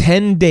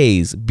 10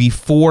 days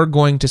before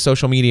going to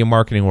Social Media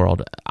Marketing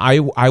World. I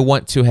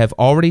want to have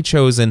already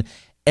chosen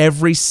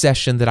every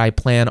session that I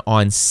plan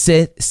on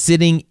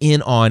sitting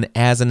in on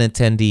as an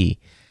attendee.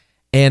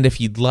 And if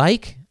you'd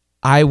like,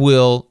 I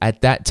will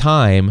at that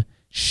time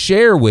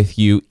share with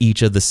you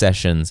each of the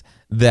sessions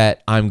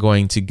that I'm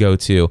going to go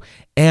to.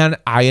 And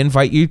I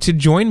invite you to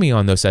join me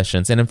on those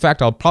sessions. And in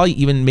fact, I'll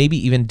probably maybe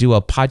even do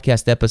a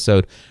podcast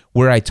episode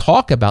where I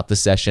talk about the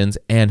sessions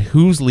and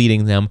who's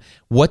leading them,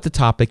 what the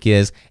topic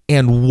is,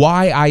 and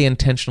why I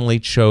intentionally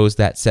chose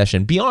that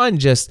session, beyond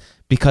just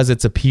because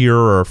it's a peer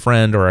or a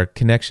friend or a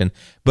connection,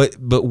 but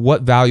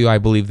what value I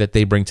believe that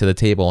they bring to the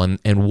table,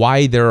 and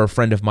why they're a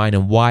friend of mine,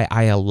 and why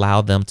I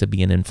allow them to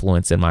be an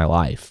influence in my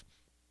life.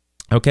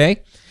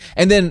 Okay?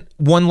 And then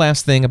one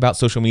last thing about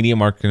social media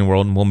marketing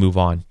world, and we'll move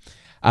on.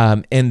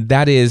 And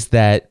that is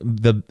that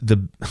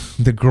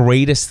the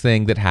greatest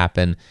thing that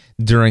happened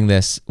during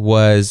this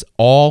was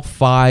all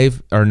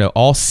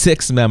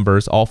 6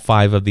 members, all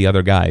 5 of the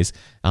other guys,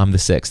 I'm the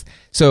 6th.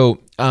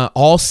 So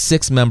all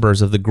 6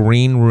 members of the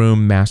Green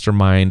Room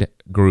Mastermind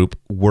group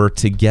were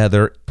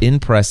together in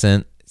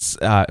person,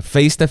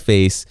 face to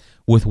face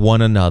with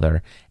one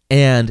another.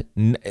 And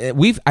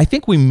I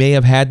think we may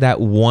have had that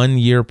 1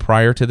 year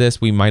prior to this.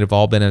 We might have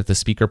all been at the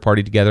speaker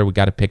party together. We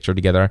got a picture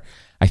together.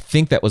 I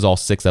think that was all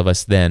 6 of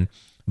us then.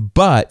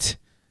 But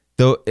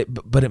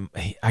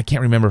I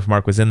can't remember if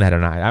Mark was in that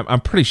or not.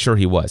 I'm pretty sure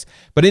he was.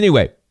 But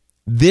anyway,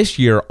 this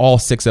year, all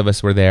 6 of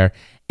us were there.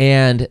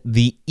 And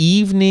the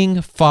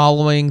evening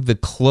following the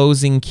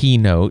closing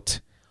keynote,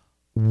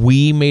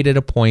 we made it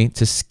a point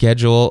to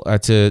schedule,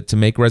 to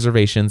make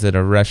reservations at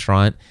a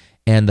restaurant.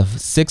 And the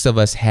 6 of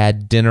us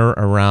had dinner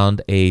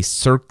around a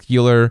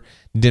circular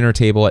dinner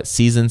table at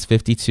Seasons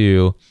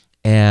 52.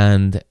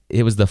 And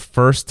it was the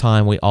first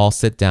time we all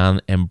sit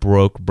down and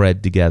broke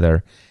bread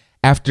together.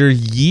 After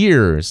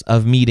years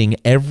of meeting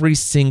every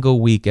single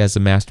week as a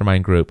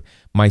mastermind group,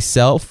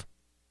 myself,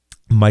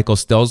 Michael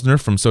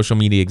Stelzner from Social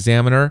Media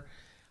Examiner,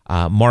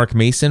 Mark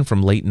Mason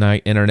from Late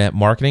Night Internet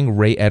Marketing,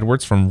 Ray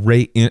Edwards from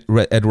Ray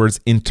Edwards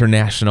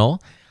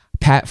International,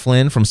 Pat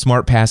Flynn from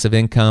Smart Passive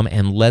Income,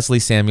 and Leslie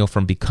Samuel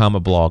from Become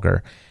a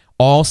Blogger.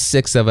 All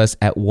 6 of us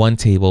at one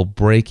table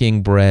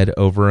breaking bread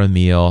over a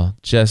meal.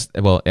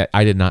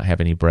 I did not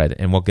have any bread,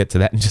 and we'll get to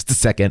that in just a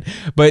second.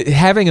 But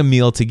having a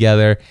meal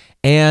together,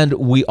 and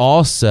we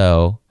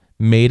also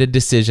made a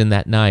decision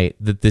that night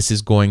that this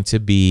is going to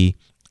be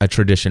a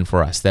tradition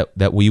for us,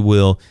 that we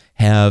will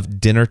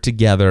have dinner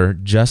together,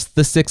 just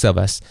the 6 of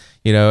us,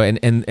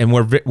 and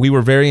we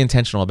were very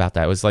intentional about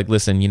that. It was like,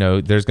 listen,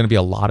 there's going to be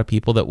a lot of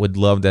people that would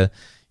love to,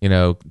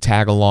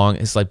 tag along.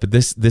 It's like, but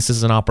this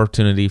is an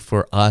opportunity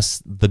for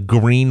us, the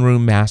Green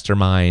Room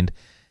Mastermind,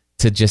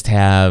 to just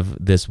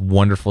have this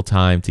wonderful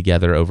time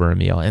together over a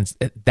meal. And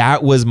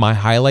that was my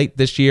highlight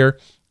this year.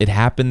 It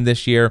happened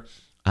this year.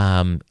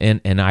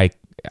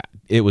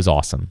 It was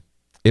awesome.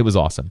 It was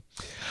awesome.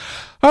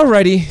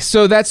 Alrighty,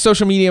 so that's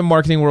Social Media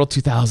Marketing World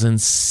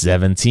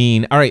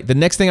 2017. All right, the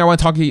next thing I want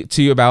to talk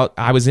to you about,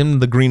 I was in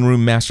the Green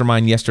Room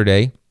Mastermind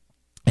yesterday,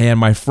 and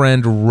my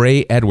friend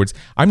Ray Edwards.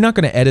 I'm not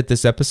going to edit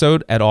this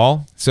episode at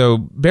all, so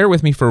bear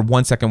with me for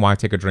 1 second while I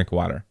take a drink of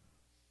water.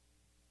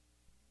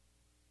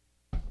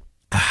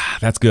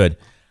 That's good.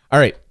 All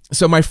right,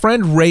 so my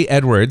friend Ray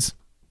Edwards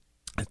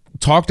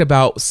talked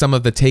about some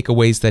of the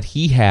takeaways that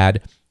he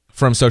had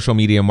from Social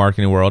Media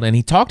Marketing World, and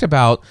he talked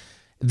about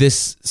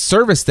this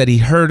service that he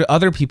heard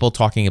other people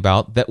talking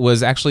about that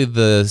was actually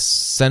the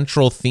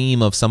central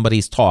theme of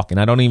somebody's talk.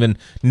 And I don't even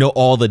know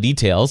all the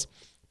details,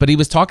 but he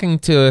was talking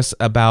to us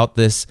about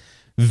this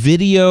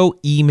video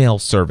email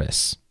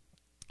service.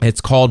 It's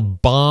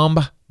called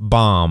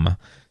BombBomb.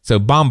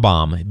 So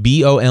BombBomb,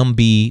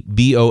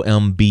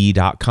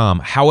 BombBomb.com.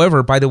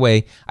 However, by the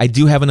way, I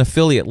do have an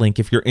affiliate link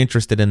if you're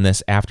interested in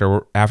this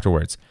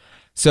afterwards.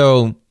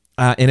 So,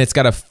 and it's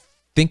got a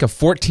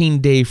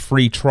 14-day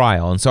free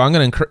trial. And so I'm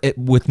going to,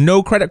 with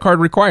no credit card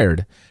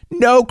required,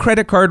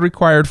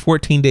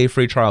 14-day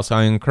free trial. So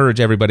I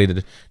encourage everybody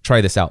to try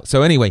this out.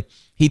 So anyway,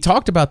 he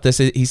talked about this.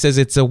 He says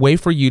it's a way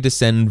for you to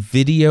send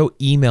video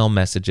email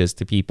messages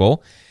to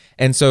people.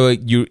 And so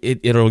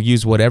it'll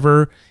use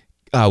whatever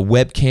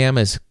webcam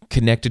is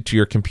connected to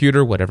your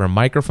computer, whatever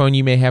microphone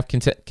you may have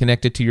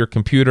connected to your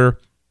computer.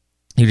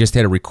 You just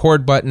hit a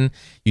record button,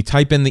 you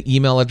type in the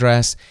email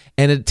address,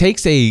 and it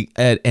takes an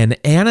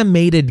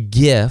animated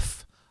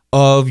GIF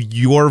of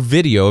your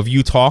video, of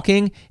you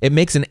talking. It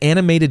makes an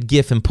animated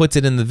GIF and puts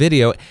it in the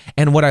video.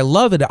 And what I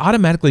love, it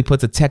automatically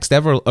puts a text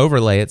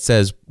overlay. It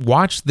says,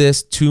 watch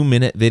this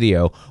 2-minute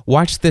video,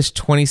 watch this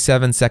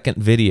 27-second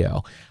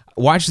video,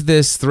 watch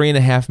this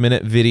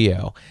 3.5-minute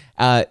video.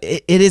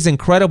 It is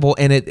incredible,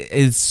 and it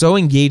is so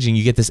engaging.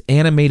 You get this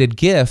animated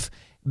GIF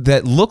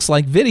that looks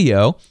like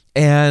video,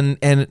 and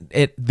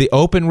the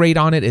open rate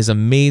on it is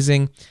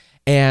amazing.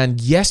 And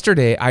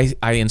yesterday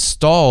I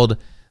installed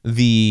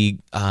the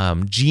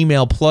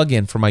Gmail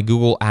plugin for my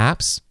Google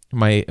Apps,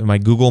 my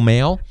Google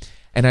Mail,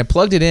 and I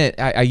plugged it in.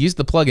 I used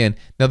the plugin.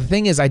 Now the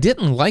thing is, I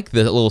didn't like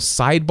the little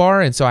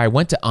sidebar, and so I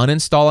went to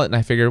uninstall it, and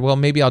I figured, well,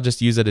 maybe I'll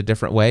just use it a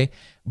different way.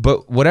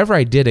 But whatever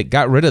I did, it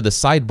got rid of the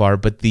sidebar,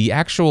 but the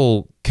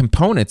actual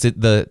components,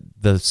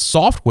 the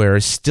software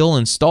is still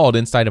installed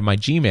inside of my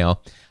Gmail.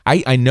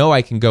 I know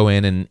I can go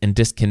in and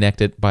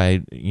disconnect it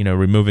by,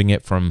 removing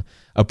it from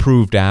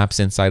approved apps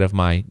inside of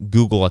my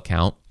Google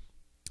account.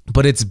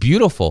 But it's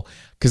beautiful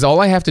because all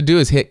I have to do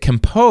is hit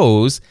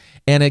compose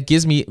and it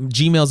gives me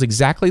Gmail's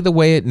exactly the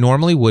way it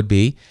normally would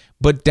be.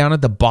 But down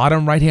at the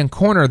bottom right-hand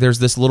corner, there's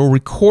this little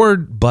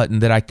record button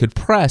that I could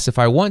press if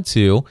I want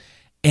to,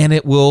 and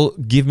it will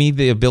give me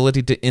the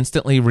ability to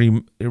instantly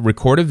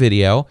record a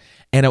video,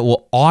 and it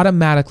will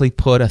automatically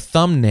put a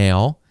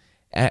thumbnail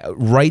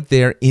right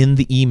there in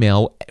the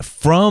email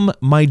from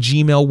my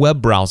Gmail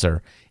web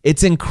browser.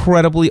 It's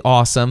incredibly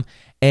awesome.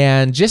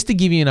 And just to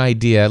give you an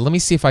idea, let me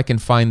see if I can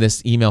find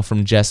this email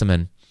from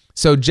Jessamine.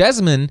 So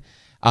Jessamine,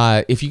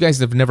 if you guys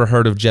have never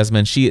heard of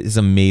Jessamine, she is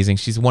amazing.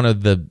 She's one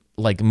of the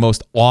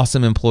most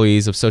awesome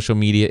employees of Social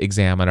Media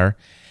Examiner.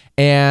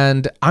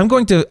 And I'm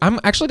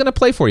actually going to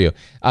play for you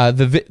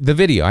the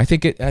video. I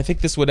think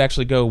this would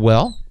actually go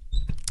well.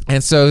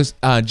 And so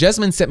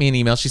Jessamine sent me an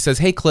email. She says,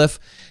 "Hey Cliff,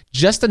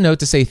 just a note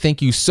to say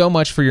thank you so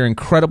much for your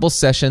incredible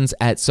sessions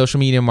at Social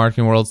Media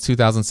Marketing World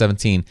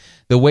 2017.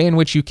 The way in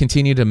which you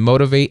continue to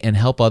motivate and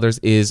help others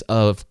is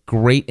of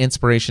great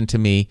inspiration to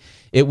me.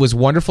 It was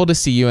wonderful to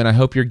see you, and I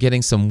hope you're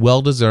getting some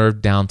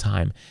well-deserved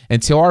downtime.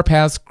 Until our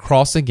paths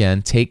cross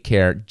again, take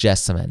care,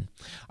 Jessamine."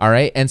 All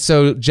right, and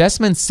so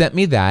Jessamine sent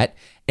me that.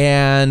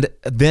 And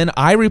then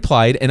I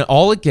replied, and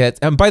all it gets,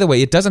 and by the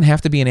way, it doesn't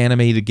have to be an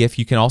animated GIF.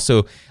 You can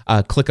also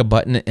click a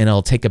button and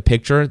it'll take a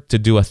picture to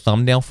do a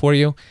thumbnail for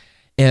you.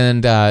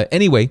 And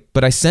anyway,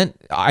 but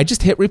I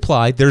just hit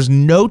reply. There's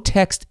no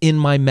text in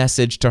my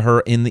message to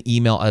her in the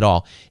email at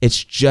all.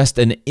 It's just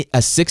a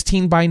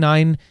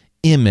 16:9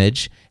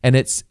 image, and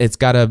it's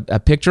got a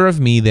picture of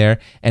me there,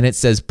 and it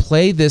says,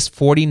 "Play this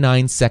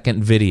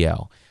 49-second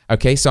video."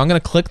 Okay, so I'm going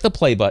to click the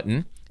play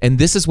button, and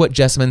this is what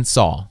Jessamine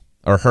saw.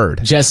 Or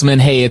heard. Jessamine,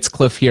 hey, it's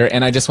Cliff here,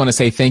 and I just want to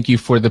say thank you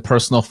for the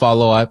personal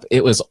follow-up.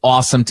 It was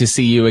awesome to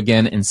see you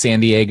again in San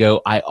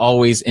Diego. I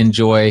always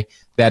enjoy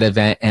that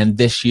event, and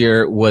this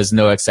year was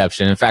no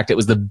exception. In fact, it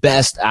was the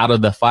best out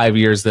of the 5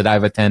 years that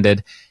I've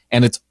attended,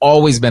 and it's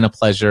always been a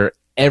pleasure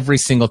every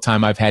single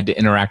time I've had to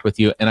interact with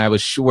you, and I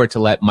was sure to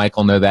let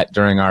Michael know that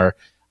during our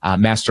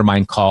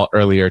mastermind call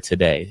earlier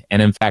today.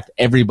 And in fact,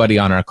 everybody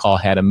on our call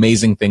had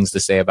amazing things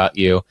to say about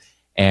you.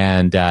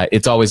 And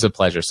it's always a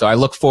pleasure. So I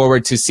look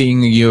forward to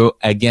seeing you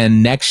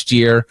again next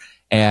year.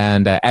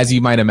 And as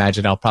you might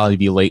imagine, I'll probably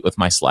be late with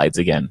my slides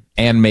again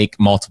and make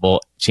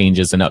multiple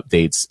changes and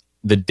updates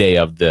the day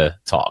of the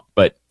talk.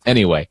 But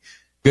anyway,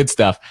 good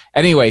stuff.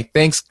 Anyway,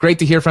 thanks. Great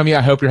to hear from you.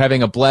 I hope you're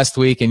having a blessed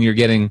week and you're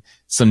getting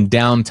some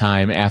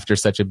downtime after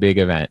such a big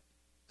event.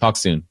 Talk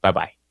soon.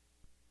 Bye-bye.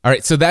 All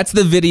right, so that's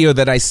the video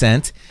that I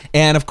sent.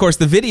 And of course,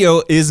 the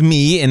video is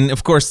me. And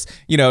of course,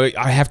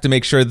 I have to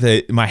make sure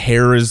that my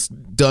hair is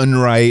done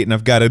right and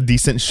I've got a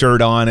decent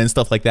shirt on and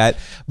stuff like that.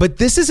 But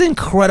this is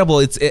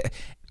incredible.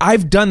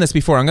 I've done this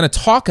before. I'm going to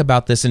talk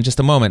about this in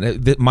just a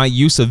moment. My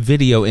use of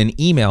video in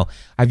email.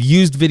 I've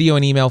used video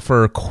in email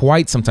for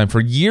quite some time, for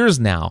years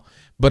now.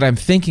 But I'm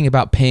thinking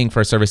about paying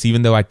for a service,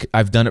 even though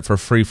I've done it for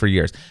free for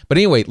years. But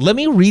anyway, let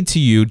me read to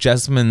you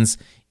Jessamine's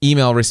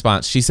email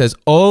response. She says,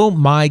 "Oh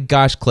my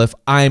gosh, Cliff,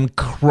 I'm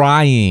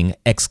crying!" !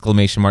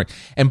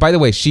 And by the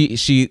way,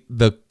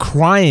 the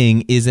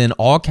crying is in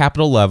all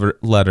capital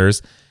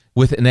letters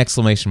with an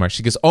exclamation mark.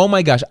 She goes, "Oh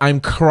my gosh,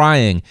 I'm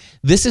crying.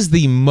 This is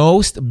the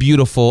most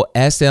beautiful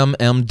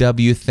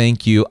SMMW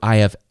thank you I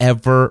have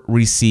ever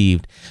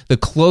received. The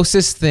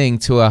closest thing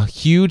to a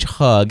huge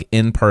hug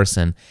in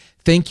person.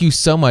 Thank you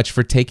so much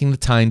for taking the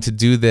time to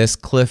do this,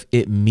 Cliff.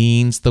 It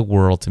means the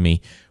world to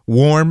me.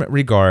 Warm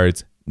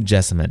regards,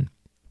 Jessamine."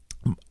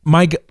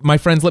 My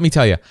friends, let me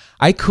tell you,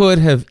 I could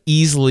have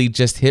easily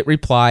just hit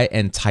reply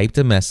and typed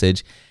a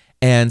message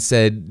and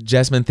said,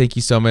 "Jessamine, thank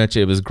you so much.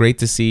 It was great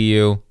to see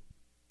you.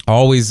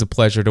 Always a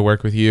pleasure to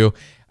work with you.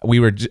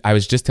 I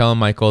was just telling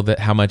Michael that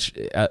how much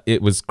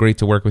it was great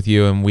to work with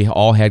you, and we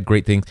all had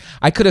great things."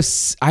 I could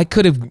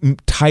have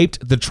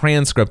typed the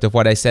transcript of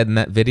what I said in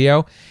that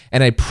video,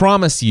 and I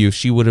promise you,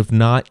 she would have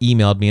not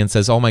emailed me and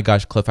says, "Oh my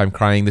gosh, Cliff, I'm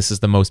crying. This is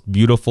the most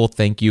beautiful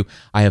thank you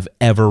I have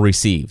ever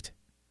received."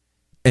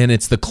 And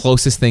it's the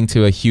closest thing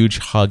to a huge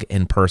hug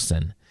in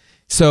person.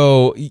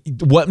 So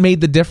what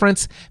made the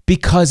difference?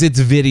 Because it's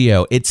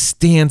video. It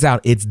stands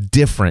out. It's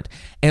different.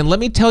 And let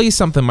me tell you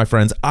something, my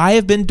friends. I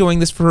have been doing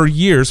this for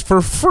years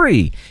for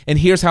free. And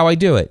here's how I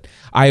do it.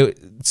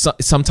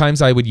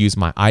 Sometimes I would use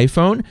my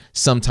iPhone.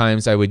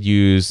 Sometimes I would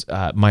use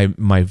my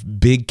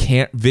big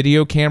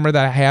video camera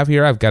that I have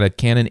here. I've got a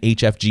Canon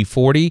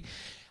HFG40.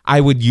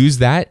 I would use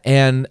that,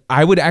 and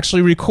I would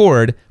actually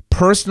record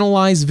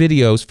personalized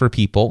videos for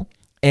people,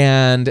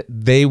 and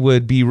they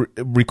would be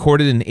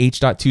recorded in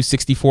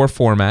H.264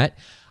 format.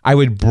 I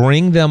would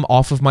bring them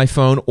off of my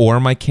phone or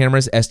my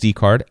camera's SD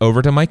card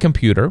over to my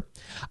computer.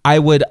 I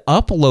would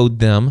upload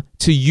them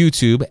to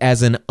YouTube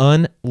as an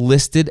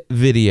unlisted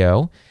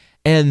video,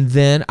 and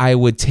then I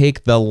would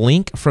take the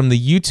link from the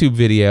YouTube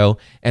video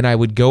and I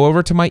would go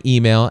over to my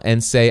email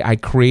and say, "I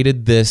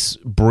created this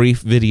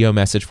brief video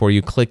message for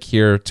you. Click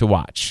here to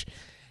watch."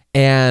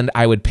 and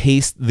I would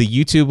paste the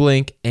YouTube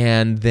link,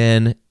 and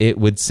then it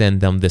would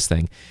send them this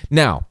thing.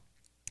 Now,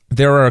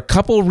 there are a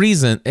couple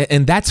reasons,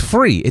 and that's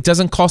free. It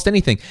doesn't cost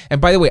anything.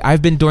 And by the way,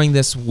 I've been doing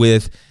this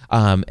with,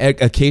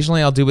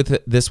 occasionally I'll do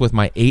this with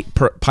my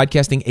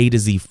podcasting A to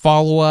Z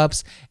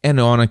follow-ups. And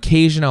on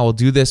occasion, I will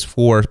do this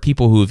for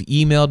people who have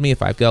emailed me.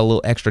 If I've got a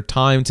little extra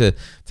time to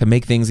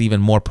make things even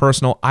more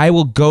personal, I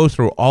will go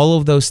through all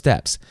of those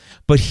steps.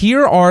 But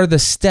here are the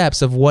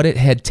steps of what it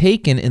had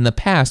taken in the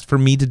past for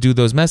me to do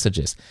those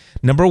messages.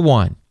 Number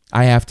one,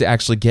 I have to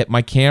actually get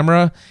my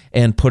camera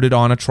and put it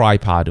on a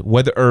tripod.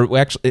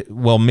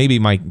 Maybe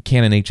my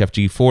Canon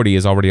HFG 40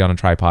 is already on a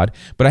tripod,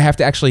 but I have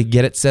to actually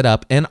get it set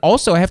up. And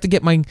also I have to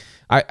get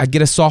I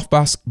get a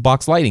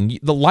softbox lighting.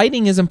 The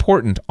lighting is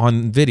important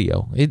on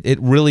video. It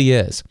really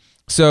is.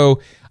 So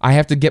I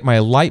have to get my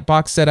light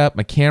box set up,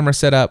 my camera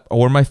set up,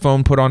 or my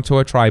phone put onto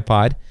a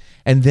tripod.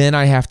 And then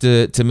I have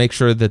to make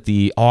sure that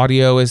the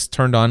audio is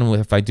turned on.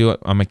 If I do it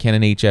on my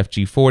Canon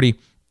HFG 40,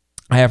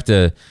 I have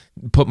to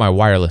put my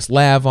wireless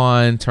lav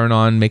on, turn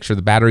on, make sure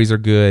the batteries are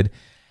good.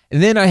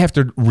 And then I have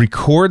to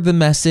record the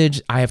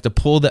message. I have to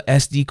pull the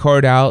SD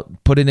card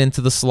out, put it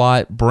into the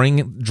slot,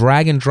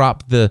 drag and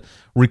drop the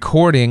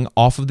recording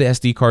off of the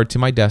SD card to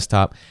my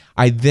desktop.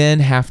 I then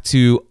have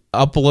to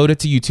upload it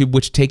to YouTube,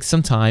 which takes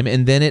some time.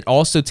 And then it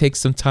also takes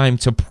some time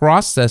to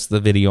process the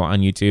video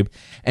on YouTube.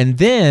 And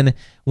then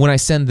when I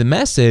send the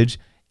message,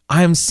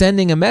 I'm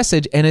sending a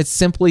message, and it's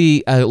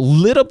simply a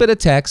little bit of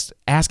text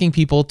asking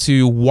people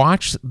to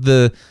watch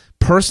the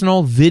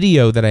personal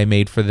video that I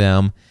made for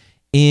them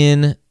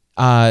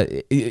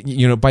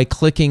by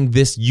clicking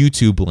this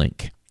YouTube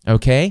link.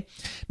 Okay?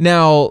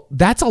 Now,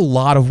 that's a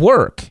lot of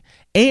work.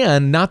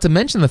 And not to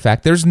mention the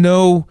fact there's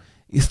no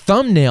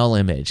thumbnail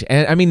image.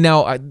 And I mean,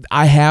 now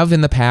I have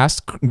in the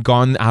past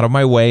gone out of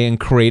my way and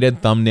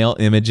created thumbnail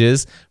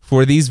images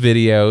for these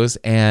videos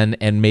and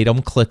made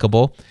them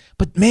clickable.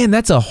 But man,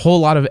 that's a whole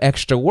lot of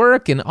extra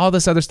work and all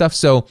this other stuff.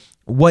 So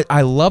what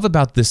I love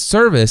about this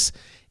service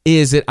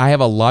is that I have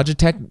a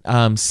Logitech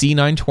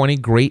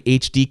C920 great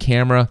HD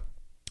camera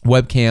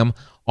webcam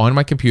on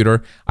my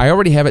computer. I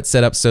already have it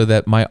set up so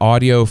that my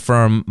audio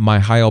from my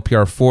High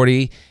LPR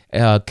 40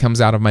 comes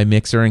out of my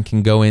mixer and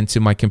can go into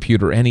my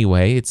computer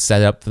anyway. It's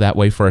set up that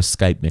way for a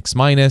Skype Mix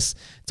Minus.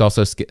 It's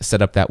also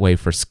set up that way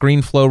for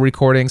ScreenFlow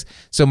recordings.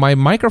 So my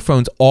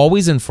microphone's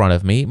always in front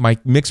of me. My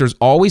mixer's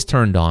always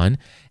turned on.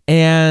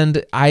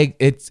 And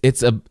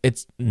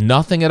it's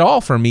nothing at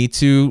all for me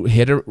to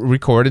hit a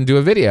record and do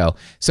a video.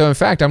 So in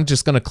fact, I'm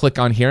just going to click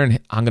on here and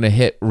I'm going to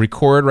hit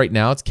record right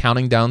now. It's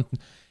counting down.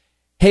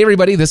 Hey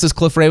everybody, this is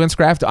Cliff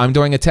Ravenscraft. I'm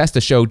doing a test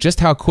to show just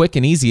how quick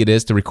and easy it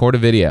is to record a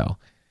video.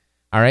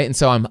 All right, and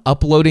so I'm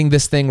uploading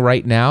this thing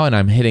right now, and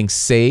I'm hitting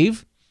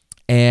save.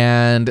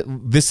 And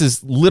this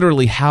is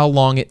literally how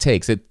long it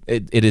takes. It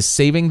is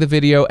saving the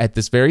video at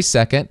this very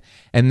second.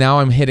 And now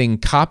I'm hitting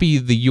copy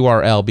the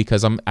URL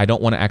because I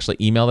don't want to actually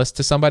email this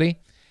to somebody.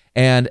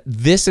 And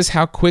this is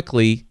how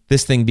quickly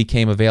this thing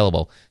became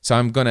available. So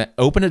I'm going to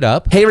open it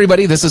up. Hey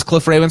everybody, this is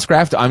Cliff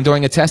Ravenscraft. I'm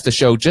doing a test to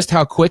show just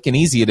how quick and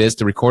easy it is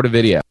to record a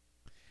video.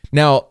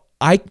 Now,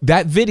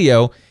 that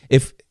video, in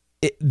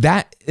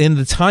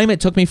the time it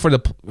took me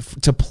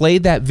to play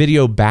that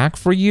video back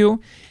for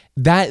you,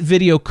 that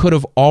video could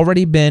have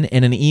already been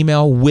in an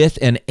email with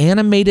an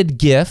animated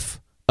GIF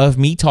of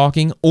me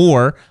talking,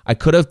 or I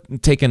could have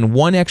taken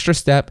one extra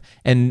step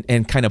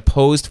and kind of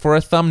posed for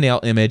a thumbnail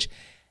image.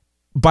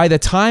 By the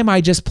time I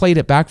just played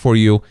it back for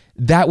you,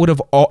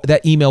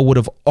 that email would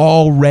have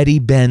already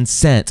been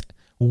sent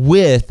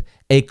with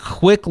a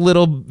quick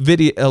little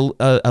video,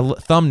 a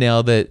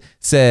thumbnail that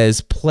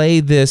says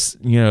play this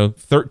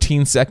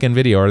 13-second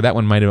video, or that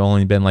one might have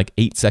only been like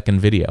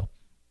 8-second video.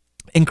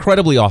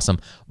 Incredibly awesome.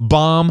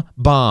 Bomb.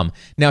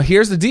 Now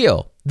here's the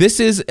deal. This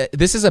is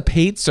a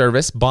paid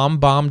service,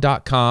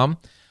 bombbomb.com.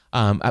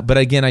 But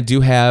again, I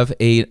do have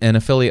an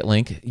affiliate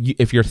link.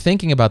 If you're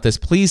thinking about this,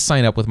 please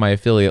sign up with my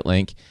affiliate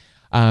link.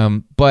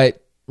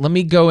 But let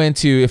me go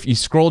into, if you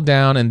scroll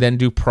down and then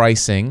do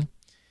pricing,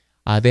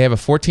 they have a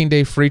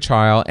 14-day free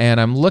trial,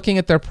 and I'm looking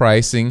at their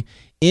pricing.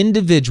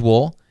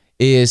 Individual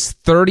is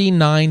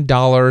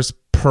 $39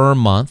 per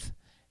month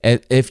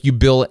if you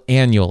bill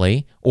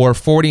annually, or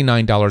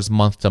 $49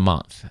 month to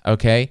month,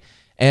 okay?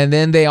 And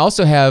then they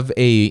also have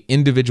a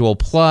individual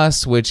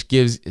plus, which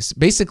gives,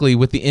 basically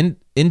with the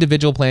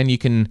individual plan, you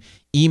can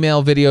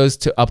email videos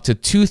to up to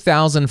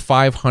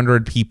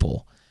 2,500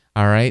 people.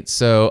 All right,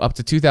 so up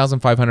to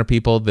 2,500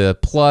 people. The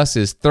plus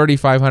is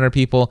 3,500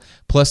 people.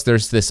 Plus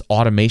there's this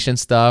automation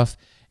stuff,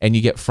 and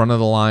you get front of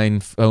the line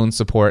phone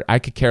support. I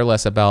could care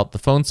less about the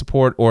phone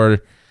support, or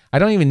I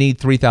don't even need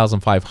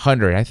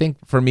 3,500. I think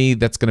for me,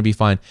 that's going to be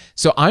fine.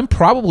 So I'm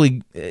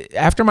probably,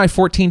 after my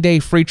 14-day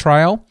free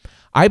trial,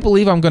 I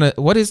believe I'm going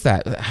to, what is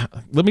that?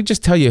 Let me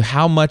just tell you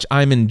how much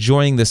I'm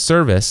enjoying this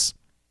service.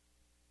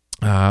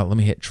 Let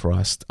me hit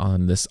trust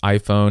on this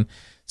iPhone.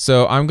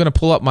 So I'm going to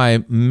pull up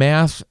my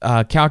math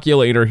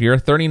calculator here.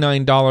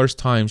 $39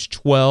 times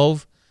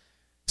 12.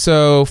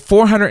 So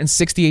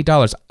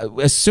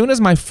 $468. As soon as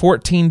my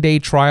 14-day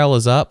trial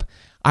is up,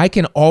 I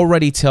can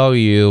already tell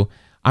you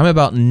I'm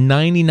about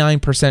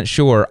 99%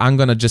 sure I'm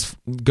going to just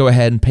go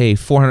ahead and pay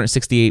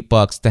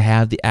 $468 to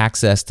have the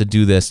access to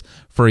do this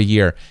for a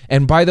year.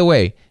 And by the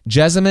way,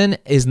 Jessamine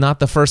is not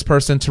the first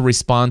person to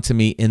respond to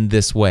me in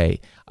this way.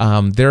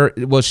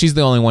 She's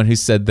the only one who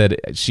said that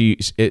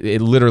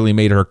it literally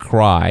made her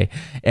cry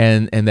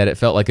and that it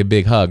felt like a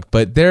big hug.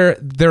 But there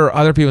are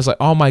other people who's like,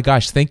 oh my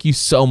gosh, thank you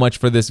so much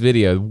for this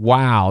video.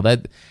 Wow,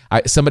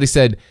 somebody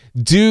said,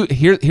 dude,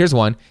 here's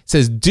one. It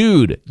says,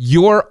 dude,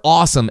 you're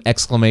awesome! !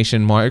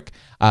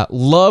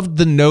 Loved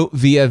the note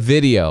via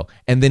video,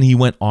 and then he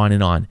went on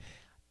and on.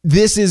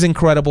 This is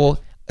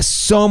incredible.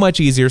 So much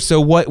easier. So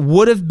what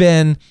would have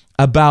been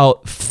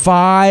about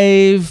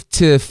 5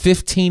 to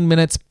 15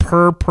 minutes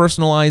per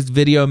personalized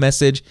video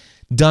message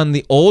done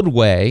the old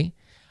way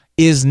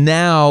is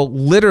now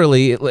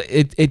literally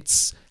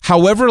it's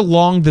however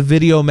long the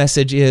video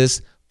message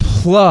is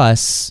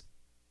plus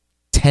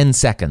 10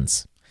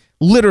 seconds.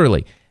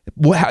 Literally.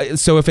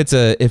 So if it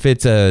is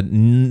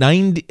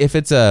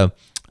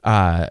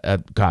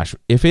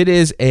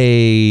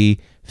a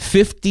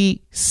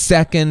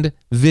 50-second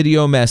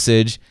video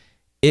message,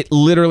 it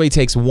literally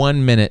takes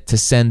 1 minute to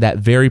send that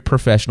very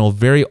professional,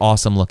 very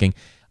awesome looking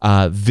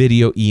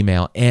video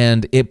email.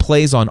 And it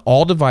plays on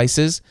all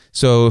devices.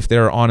 So if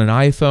they're on an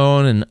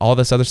iPhone and all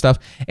this other stuff,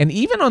 and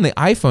even on the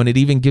iPhone, it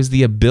even gives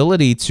the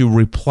ability to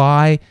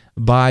reply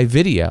by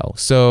video.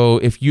 So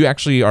if you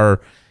actually are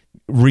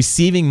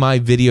receiving my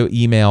video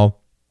email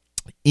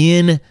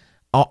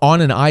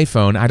on an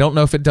iPhone, I don't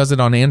know if it does it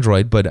on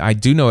Android, but I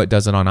do know it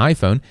does it on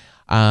iPhone.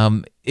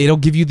 It'll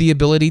give you the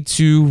ability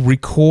to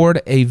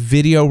record a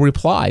video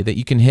reply that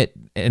you can hit,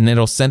 and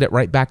it'll send it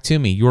right back to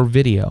me, your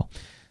video.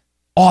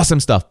 Awesome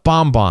stuff.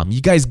 BombBomb.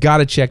 You guys got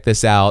to check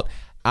this out.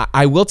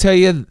 I will tell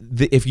you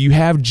that if you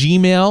have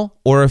Gmail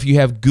or if you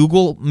have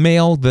Google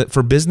Mail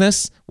for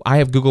business, I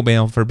have Google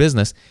Mail for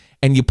business,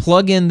 and you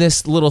plug in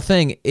this little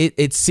thing,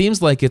 it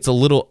seems like it's a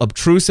little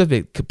obtrusive.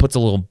 It puts a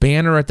little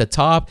banner at the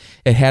top.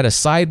 It had a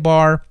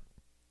sidebar.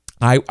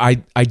 I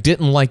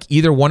didn't like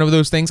either one of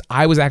those things.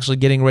 I was actually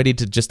getting ready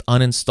to just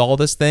uninstall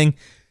this thing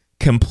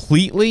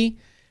completely.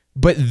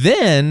 But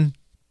then,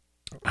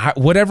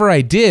 whatever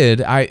I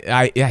did,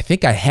 I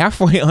think I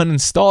halfway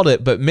uninstalled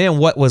it. But man,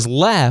 what was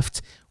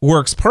left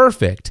works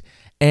perfect.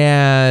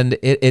 And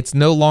it's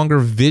no longer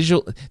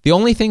visual. The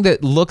only thing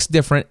that looks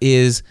different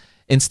is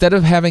instead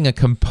of having a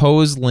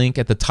compose link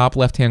at the top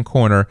left-hand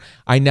corner,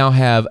 I now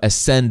have a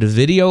send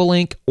video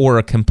link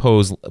or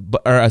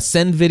a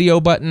send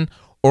video button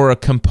or a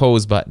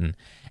compose button.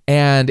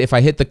 And if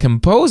I hit the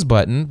compose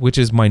button, which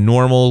is my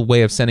normal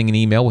way of sending an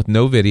email with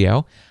no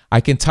video,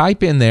 I can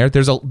type in there.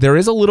 There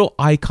is a little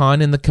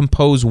icon in the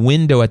compose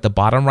window at the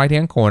bottom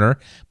right-hand corner,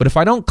 but if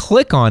I don't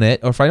click on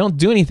it or if I don't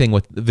do anything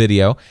with the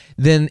video,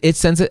 then it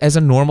sends it as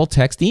a normal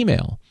text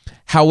email.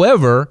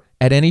 However,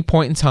 at any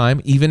point in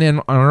time, even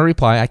on a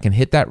reply, I can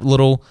hit that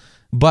little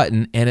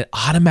button and it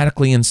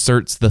automatically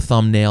inserts the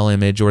thumbnail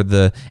image or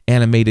the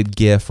animated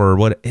GIF or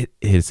what. It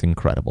is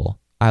incredible.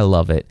 I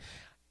love it.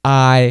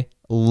 I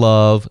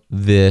love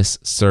this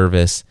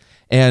service.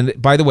 And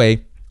by the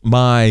way,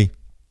 my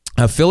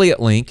affiliate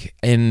link,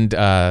 and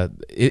they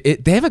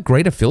have a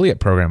great affiliate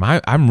program.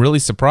 I'm really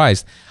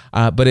surprised,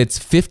 but it's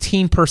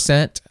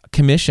 15%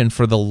 commission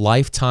for the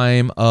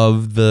lifetime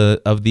of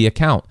the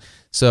account.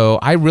 So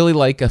I really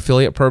like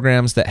affiliate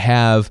programs that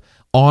have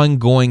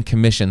ongoing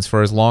commissions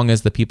for as long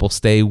as the people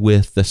stay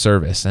with the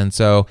service. And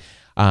so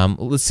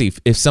let's see,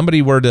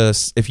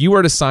 if you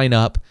were to sign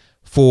up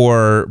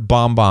for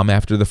BombBomb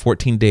after the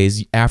 14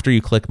 days, after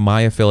you click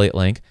my affiliate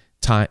link,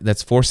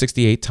 that's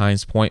 468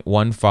 times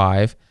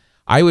 0.15,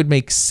 I would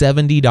make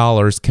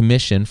 $70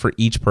 commission for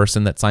each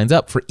person that signs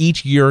up for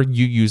each year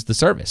you use the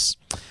service.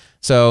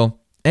 So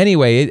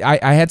anyway,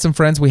 I had some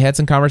friends, we had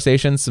some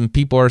conversations, some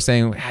people are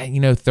saying,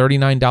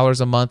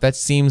 $39 a month, that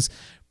seems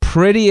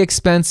pretty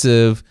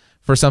expensive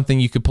for something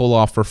you could pull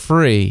off for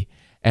free.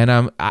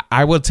 And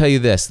I will tell you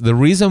this, the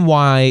reason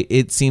why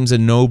it seems a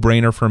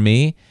no-brainer for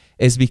me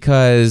is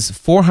because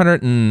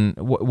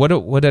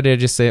what did I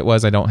just say it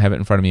was? I don't have it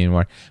in front of me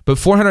anymore. But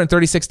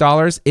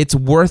 $436, it's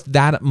worth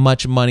that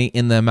much money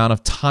in the amount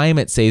of time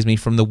it saves me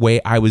from the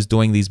way I was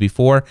doing these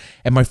before.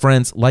 And my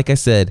friends, like I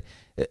said,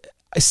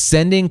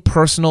 sending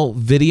personal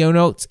video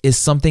notes is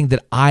something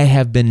that I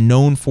have been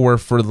known for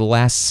the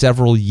last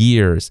several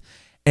years.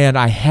 And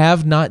I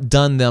have not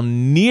done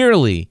them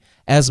nearly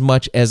as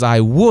much as I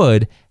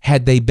would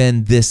had they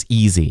been this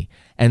easy.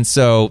 And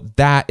so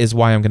that is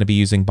why I'm going to be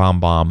using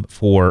BombBomb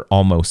for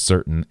almost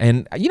certain.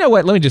 And you know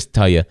what? Let me just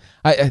tell you,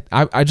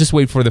 I just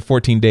wait for the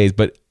 14 days,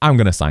 but I'm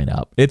going to sign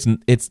up. It's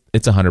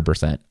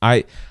 100%.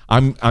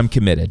 I'm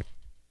committed.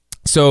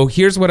 So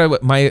here's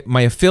what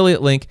my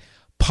affiliate link,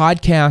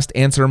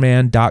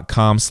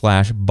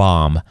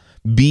 podcastanswerman.com/bomb,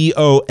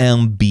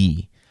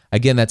 BOMB.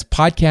 Again, that's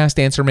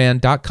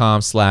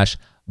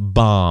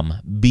podcastanswerman.com/bomb,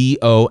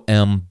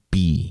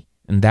 BOMB.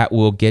 And that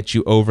will get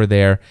you over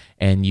there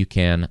and you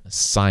can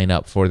sign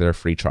up for their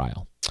free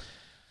trial.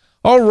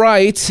 All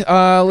right,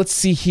 let's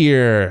see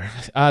here.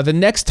 The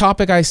next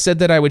topic I said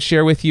that I would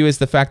share with you is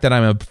the fact that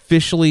I'm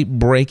officially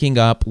breaking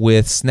up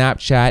with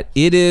Snapchat.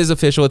 It is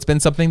official. It's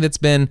been something that's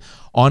been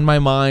on my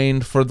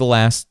mind for the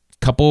last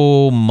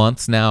couple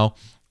months now,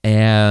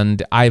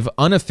 and I've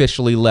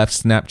unofficially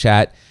left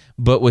Snapchat,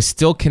 but was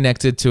still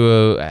connected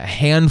to a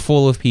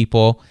handful of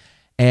people.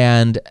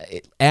 And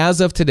as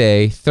of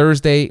today,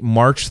 Thursday,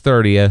 March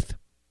 30th,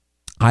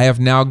 I have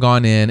now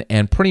gone in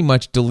and pretty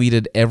much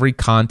deleted every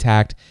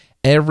contact,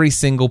 every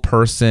single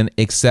person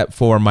except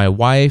for my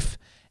wife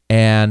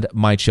and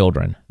my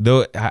children.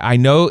 Though I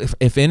know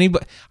if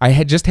anybody, I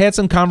had just had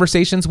some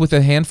conversations with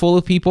a handful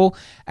of people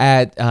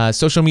at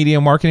Social Media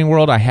Marketing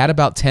World. I had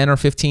about 10 or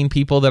 15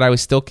 people that I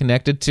was still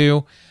connected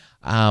to,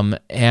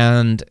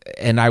 and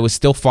I was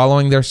still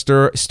following their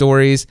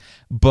stories.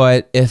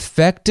 But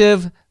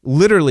effective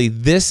literally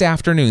this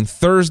afternoon,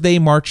 Thursday,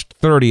 March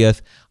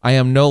 30th, I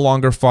am no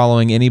longer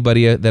following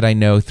anybody that I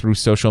know through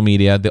social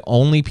media. The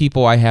only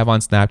people I have on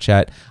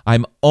Snapchat,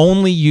 I'm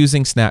only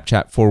using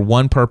Snapchat for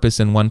one purpose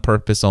and one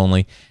purpose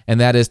only, and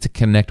that is to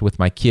connect with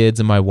my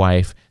kids and my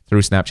wife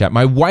through Snapchat.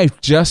 My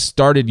wife just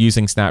started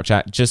using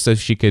Snapchat just so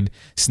she could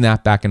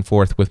snap back and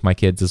forth with my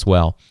kids as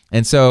well.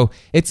 And so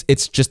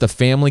it's just a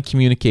family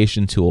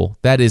communication tool.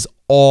 That is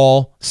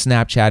all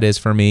Snapchat is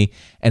for me.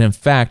 And in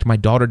fact, my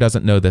daughter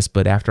doesn't know this,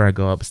 but after I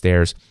go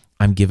upstairs,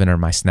 I'm giving her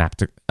my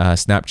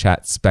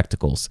Snapchat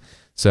spectacles.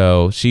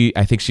 So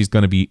I think she's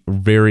going to be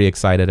very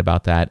excited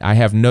about that. I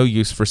have no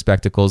use for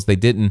spectacles. They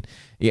didn't.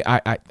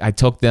 I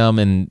took them,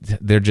 and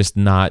they're just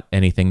not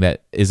anything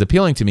that is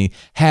appealing to me.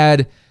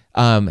 The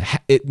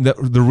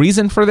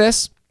reason for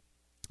this,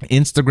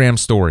 Instagram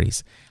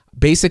stories.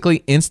 Basically,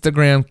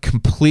 Instagram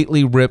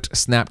completely ripped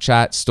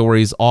Snapchat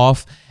stories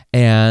off,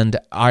 and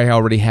I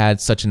already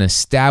had such an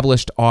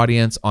established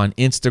audience on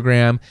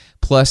Instagram.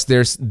 Plus,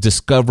 there's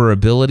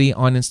discoverability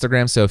on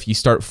Instagram. So if you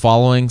start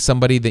following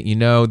somebody that you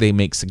know, they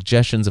make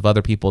suggestions of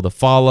other people to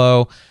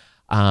follow.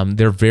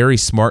 They're very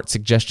smart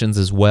suggestions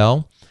as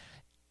well.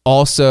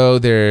 Also,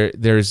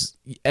 there's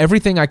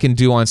everything I can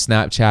do on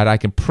Snapchat, I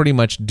can pretty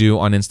much do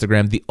on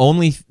Instagram.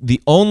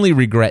 The only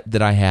regret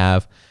that I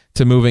have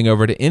to moving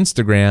over to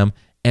Instagram,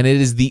 and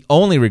it is the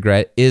only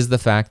regret, is the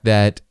fact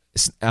that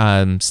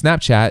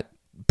Snapchat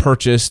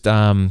purchased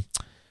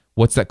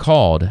what's that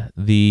called?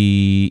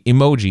 The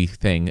emoji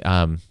thing,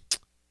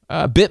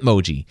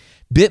 Bitmoji.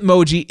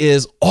 Bitmoji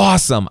is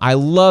awesome. I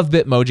love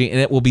Bitmoji, and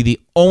it will be the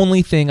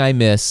only thing I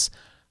miss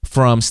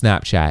from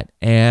Snapchat.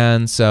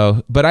 And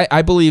so, but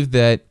I believe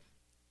that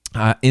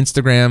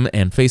Instagram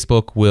and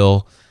Facebook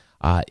will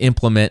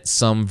implement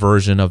some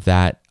version of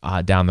that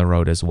down the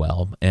road as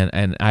well.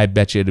 And I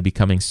bet you it'll be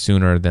coming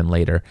sooner than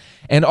later.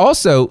 And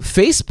also,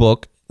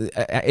 Facebook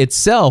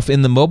itself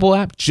in the mobile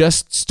app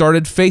just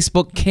started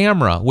Facebook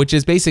Camera, which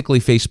is basically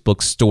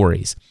Facebook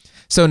Stories.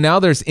 So now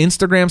there's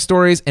Instagram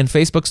Stories and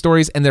Facebook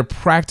Stories, and they're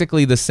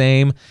practically the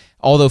same.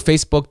 Although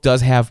Facebook does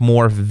have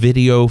more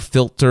video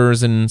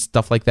filters and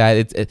stuff like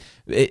that,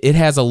 it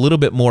has a little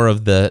bit more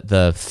of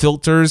the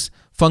filters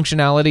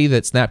functionality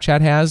that Snapchat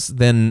has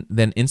than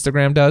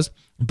Instagram does.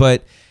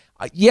 But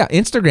yeah,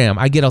 Instagram,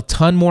 I get a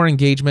ton more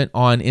engagement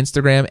on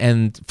Instagram,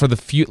 and for the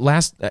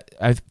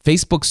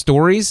Facebook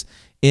Stories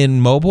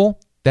in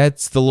mobile,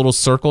 that's the little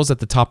circles at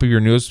the top of your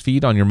news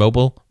feed on your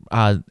mobile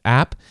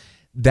app.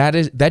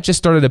 That just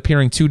started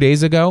appearing 2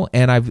 days ago,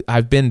 and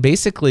I've been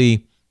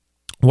basically,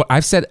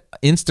 I've set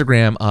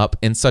Instagram up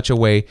in such a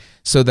way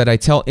so that I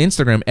tell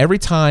Instagram every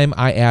time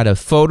I add a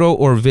photo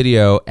or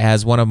video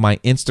as one of my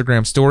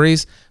Instagram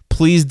stories,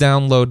 please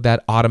download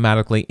that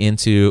automatically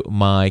into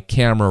my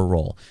camera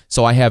roll.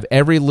 So I have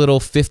every little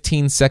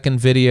 15-second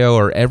video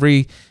or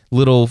every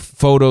little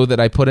photo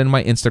that I put in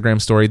my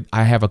Instagram story,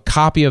 I have a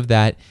copy of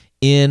that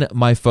in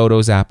my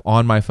Photos app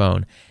on my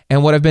phone.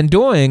 And what I've been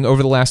doing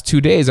over the last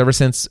 2 days, ever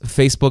since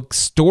Facebook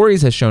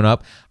Stories has shown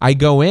up, I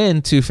go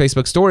into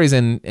Facebook Stories,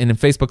 and in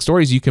Facebook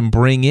Stories, you can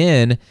bring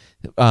in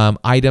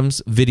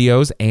items,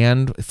 videos,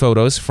 and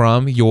photos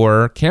from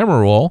your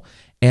camera roll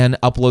and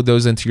upload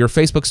those into your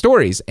Facebook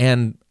Stories.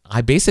 And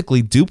I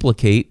basically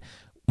duplicate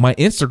my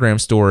Instagram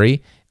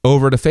story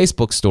over to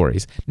Facebook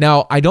Stories.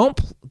 Now, I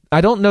don't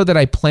know that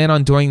I plan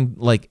on doing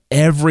like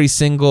every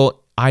single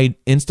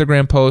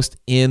Instagram post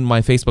in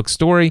my Facebook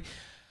story.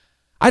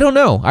 I don't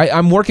know.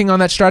 I'm working on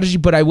that strategy,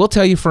 but I will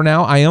tell you for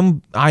now, I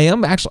am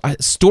actually,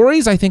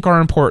 stories I think are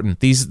important.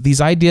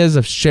 These ideas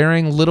of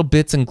sharing little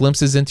bits and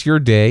glimpses into your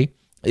day.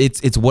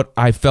 It's what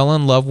I fell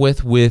in love with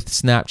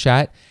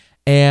Snapchat.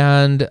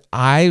 And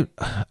I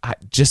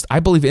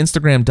believe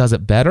Instagram does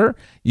it better.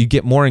 You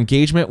get more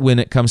engagement when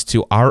it comes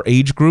to our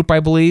age group, I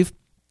believe,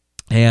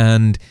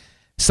 and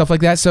stuff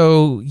like that.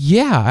 So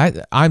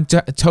yeah, I'm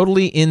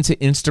totally into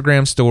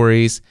Instagram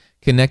stories,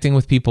 connecting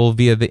with people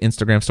via the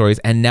Instagram stories,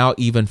 and now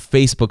even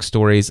Facebook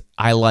stories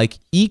I like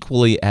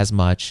equally as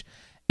much.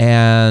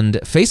 And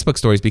Facebook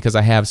stories, because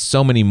I have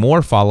so many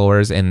more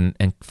followers and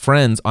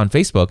friends on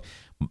Facebook,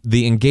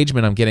 the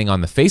engagement I'm getting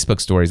on the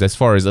Facebook stories, as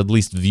far as at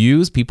least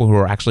views, people who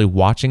are actually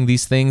watching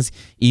these things,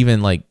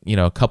 even like,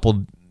 a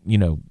couple,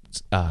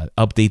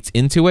 updates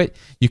into it,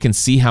 you can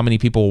see how many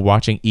people are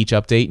watching each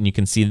update, and you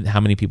can see how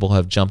many people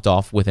have jumped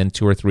off within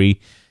 2 or 3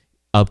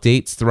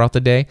 updates throughout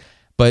the day.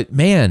 But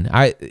man,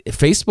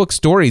 Facebook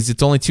Stories,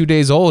 it's only 2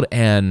 days old,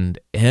 and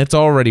it's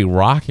already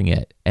rocking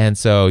it. And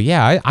so,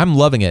 yeah, I'm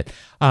loving it.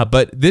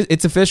 But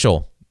it's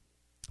official.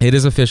 It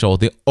is official.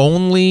 There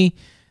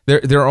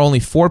are only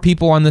 4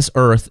 people on this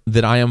earth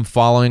that I am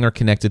following or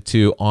connected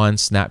to on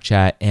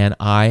Snapchat, and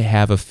I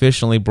have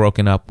officially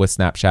broken up with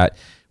Snapchat,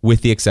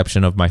 with the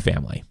exception of my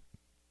family.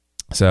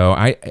 So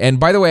and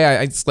by the way,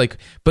 it's like,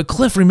 but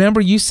Cliff,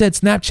 remember you said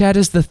Snapchat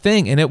is the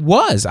thing, and it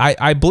was.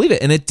 I believe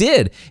it, and it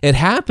did. It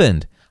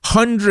happened.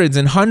 Hundreds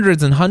and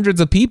hundreds and hundreds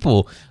of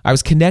people. I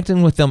was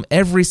connecting with them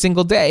every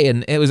single day,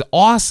 and it was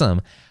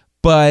awesome.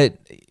 But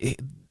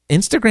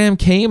Instagram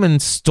came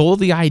and stole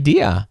the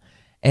idea.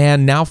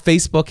 And now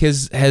Facebook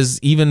has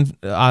even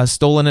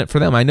stolen it for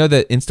them. I know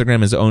that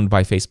Instagram is owned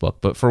by Facebook,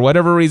 but for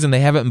whatever reason,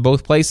 they have it in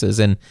both places.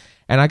 And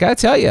I got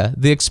to tell you,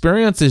 the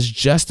experience is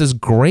just as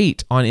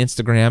great on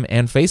Instagram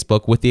and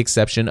Facebook, with the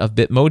exception of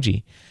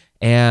Bitmoji.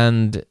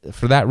 And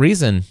for that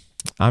reason,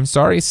 I'm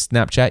sorry,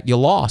 Snapchat, you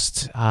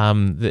lost.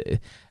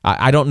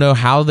 I don't know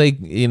how they,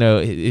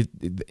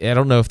 I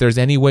don't know if there's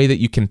any way that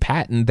you can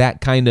patent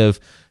that kind of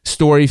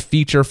story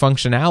feature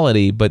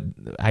functionality, but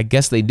I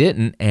guess they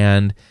didn't.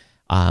 And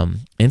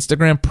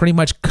Instagram pretty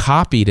much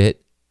copied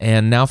it,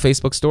 and now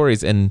Facebook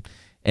Stories, and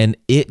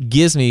it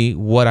gives me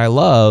what I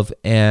love.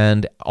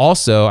 And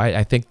also,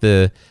 I think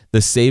the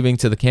saving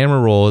to the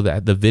camera roll,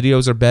 that the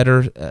videos are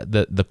better,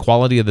 the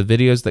quality of the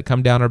videos that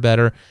come down are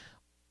better.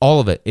 All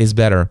of it is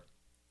better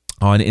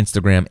on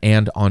Instagram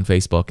and on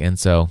Facebook. And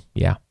so,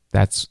 yeah,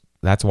 that's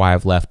why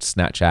I've left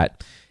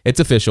Snapchat. It's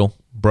official,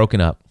 broken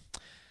up.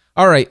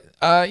 All right,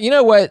 you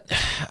know what?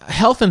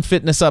 Health and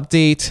fitness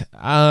update,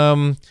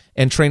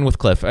 and Train with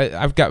Cliff.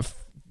 I've got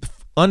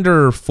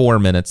under 4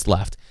 minutes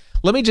left.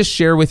 Let me just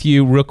share with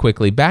you real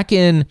quickly. Back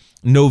in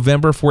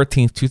November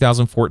 14th,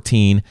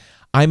 2014,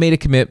 I made a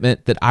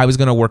commitment that I was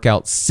going to work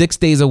out 6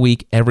 days a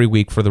week, every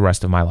week for the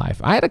rest of my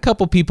life. I had a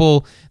couple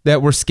people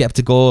that were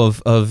skeptical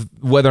of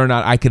whether or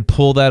not I could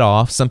pull that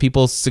off. Some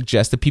people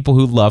suggested, people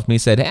who loved me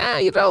said,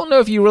 you don't know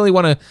if you really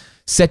want to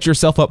set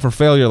yourself up for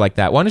failure like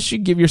that. Why don't you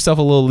give yourself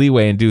a little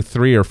leeway and do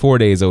 3 or 4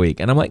 days a week?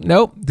 And I'm like,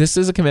 nope, this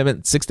is a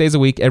commitment, 6 days a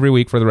week, every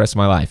week for the rest of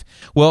my life.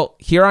 Well,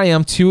 here I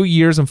am 2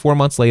 years and 4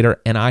 months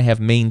later, and I have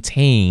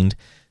maintained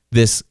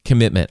this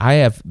commitment. I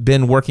have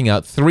been working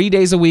out 3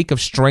 days a week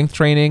of strength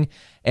training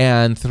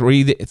and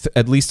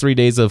at least 3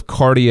 days of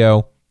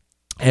cardio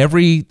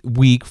every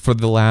week for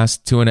the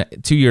last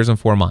 2 years and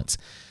 4 months.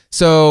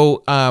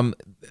 So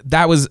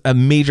that was a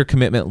major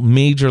commitment,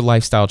 major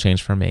lifestyle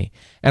change for me.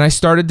 And I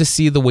started to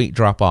see the weight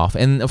drop off.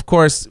 And of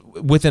course,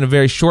 within a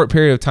very short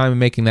period of time of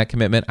making that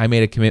commitment, I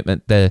made a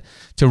commitment to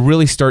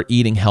really start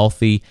eating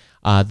healthy.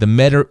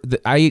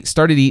 I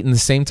started eating the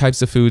same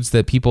types of foods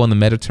that people in the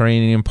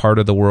Mediterranean part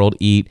of the world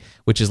eat,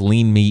 which is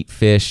lean meat,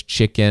 fish,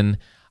 chicken,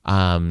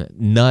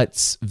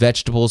 nuts,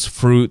 vegetables,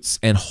 fruits,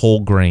 and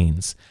whole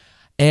grains.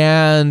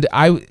 And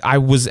I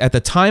was, at the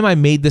time I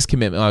made this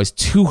commitment, I was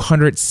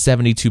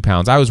 272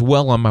 pounds. I was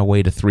well on my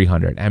way to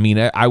 300. I mean,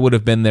 I would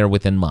have been there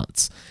within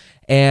months.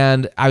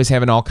 And I was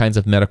having all kinds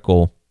of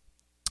medical,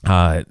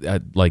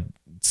 like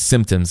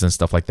symptoms and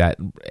stuff like that.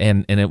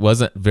 And it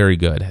wasn't very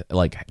good,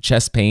 like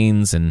chest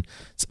pains and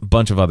a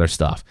bunch of other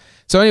stuff.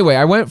 So anyway,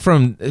 I went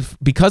from,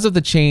 because of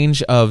the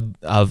change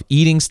of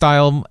eating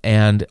style,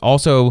 and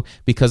also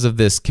because of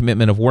this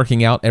commitment of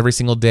working out every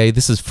single day,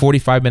 this is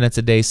 45 minutes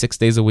a day, 6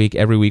 days a week,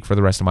 every week for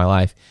the rest of my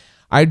life.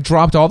 I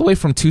dropped all the way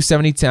from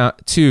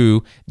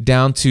 272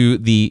 down to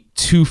the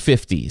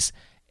 250s.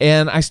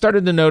 And I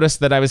started to notice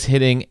that I was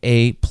hitting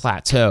a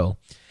plateau.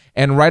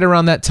 And right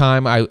around that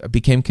time, I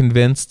became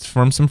convinced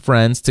from some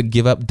friends to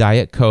give up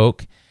Diet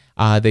Coke.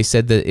 They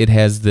said that it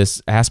has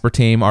this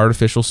aspartame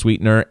artificial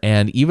sweetener,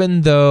 and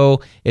even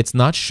though it's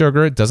not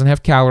sugar, it doesn't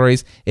have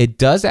calories, it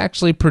does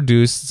actually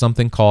produce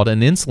something called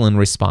an insulin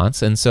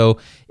response. And so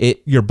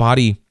your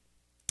body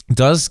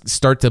does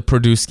start to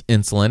produce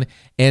insulin,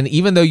 and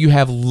even though you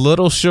have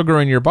little sugar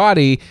in your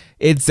body,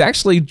 it's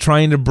actually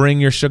trying to bring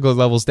your sugar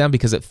levels down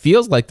because it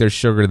feels like there's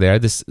sugar there.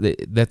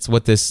 That's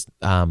what this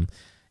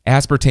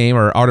aspartame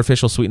or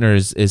artificial sweetener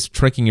is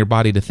tricking your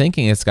body to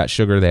thinking it's got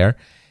sugar there.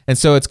 And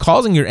so it's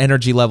causing your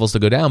energy levels to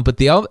go down. But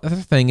the other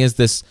thing is,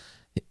 this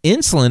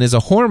insulin is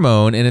a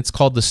hormone, and it's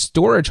called the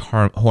storage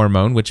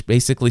hormone, which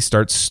basically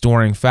starts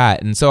storing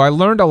fat. And so I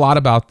learned a lot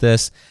about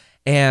this,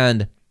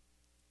 and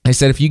I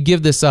said, if you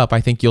give this up, I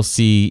think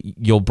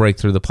you'll break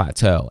through the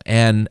plateau.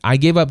 And I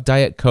gave up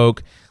Diet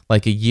Coke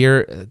like a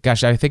year,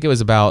 I think it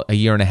was about a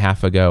year and a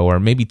half ago, or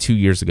maybe 2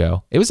 years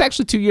ago. It was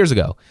actually 2 years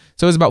ago.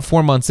 So it was about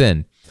 4 months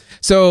in.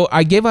 So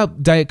I gave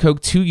up Diet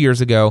Coke 2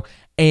 years ago,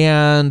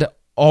 and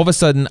all of a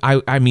sudden,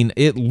 I mean,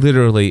 it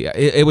literally,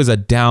 it was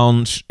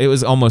it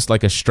was almost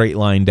like a straight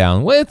line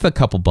down with a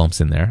couple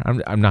bumps in there.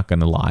 I'm not going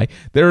to lie.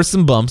 There are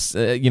some bumps,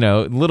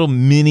 little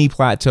mini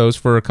plateaus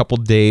for a couple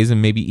days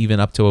and maybe even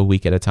up to a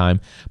week at a time.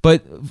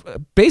 But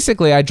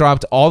basically, I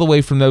dropped all the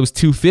way from those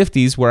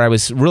 250s where I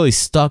was really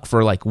stuck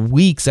for like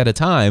weeks at a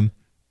time.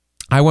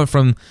 I went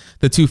from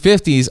the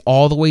 250s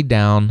all the way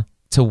down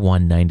to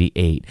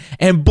 198.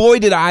 And boy,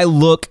 did I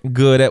look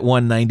good at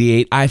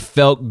 198. I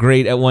felt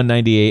great at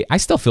 198. I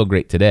still feel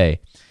great today.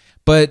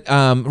 But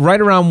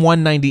right around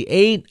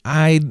 198,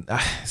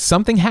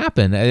 something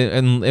happened.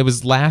 And it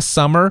was last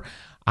summer.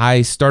 I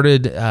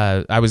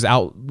was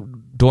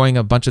out doing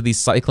a bunch of these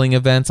cycling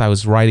events. I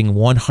was riding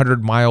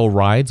 100-mile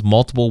rides,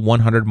 multiple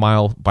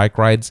 100-mile bike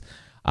rides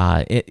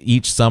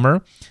each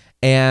summer.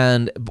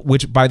 And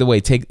which, by the way,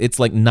 it's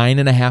like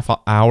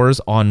 9.5 hours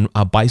on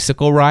a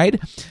bicycle ride.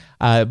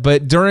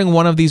 But during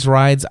one of these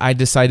rides, I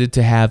decided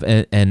to have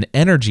an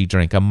energy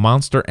drink, a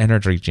Monster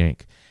energy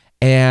drink.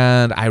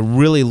 And I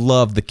really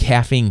loved the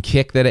caffeine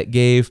kick that it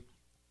gave.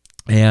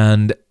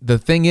 And the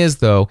thing is,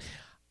 though,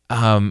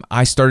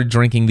 I started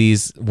drinking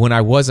these when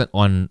I wasn't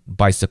on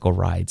bicycle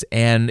rides.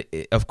 And,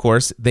 of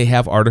course, they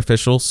have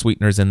artificial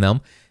sweeteners in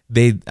them.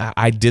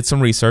 I did some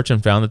research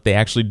and found that they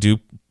actually do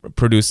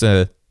produce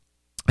an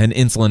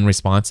insulin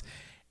response.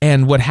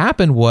 And what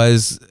happened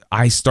was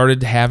I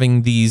started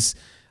having these...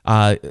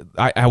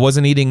 I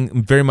wasn't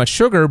eating very much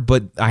sugar,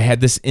 but I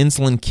had this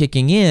insulin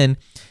kicking in,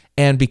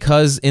 and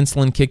because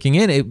insulin kicking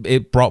in,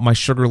 it brought my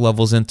sugar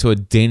levels into a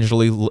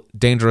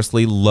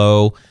dangerously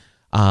low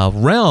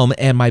realm,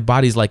 and my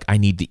body's like, I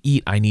need to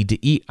eat,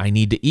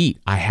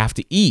 I have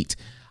to eat,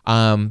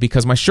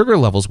 because my sugar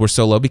levels were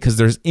so low because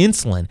there's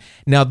insulin.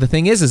 Now, the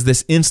thing is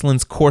this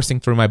insulin's coursing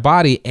through my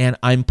body, and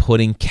I'm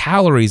putting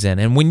calories in,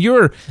 and when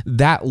you're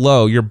that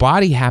low, your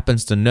body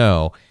happens to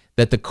know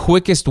that the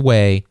quickest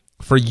way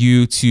for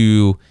you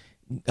to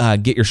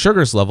get your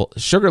sugar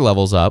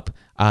levels up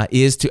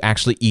is to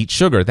actually eat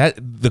sugar. That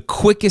the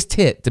quickest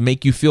hit to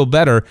make you feel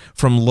better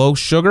from low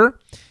sugar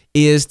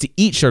is to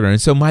eat sugar. And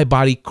so my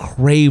body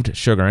craved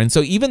sugar. And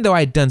so even though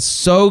I'd done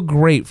so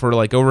great for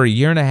like over a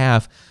year and a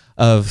half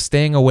of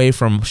staying away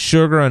from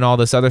sugar and all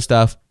this other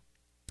stuff,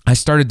 I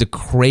started to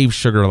crave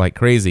sugar like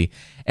crazy.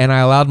 And I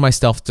allowed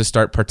myself to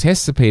start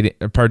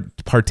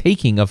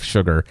partaking of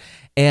sugar.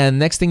 And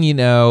next thing you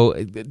know,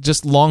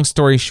 just long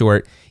story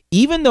short,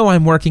 even though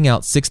I'm working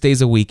out 6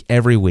 days a week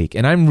every week,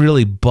 and I'm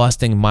really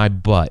busting my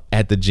butt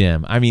at the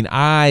gym, I mean,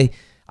 I'm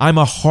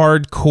a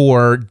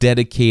hardcore,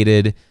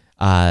 dedicated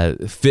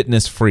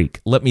fitness freak,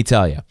 let me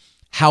tell you.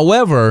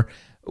 However,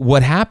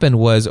 what happened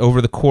was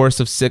over the course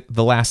of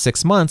the last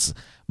 6 months,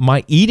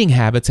 my eating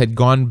habits had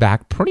gone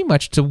back pretty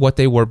much to what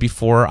they were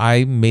before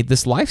I made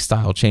this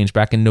lifestyle change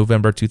back in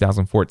November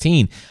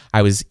 2014.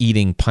 I was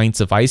eating pints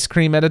of ice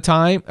cream at a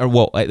time,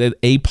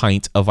 a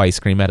pint of ice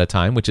cream at a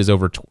time, which is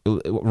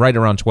right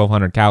around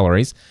 1,200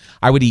 calories.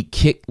 I would eat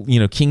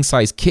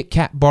king-size Kit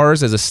Kat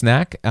bars as a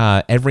snack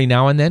every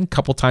now and then, a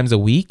couple times a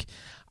week.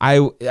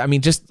 I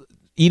mean, just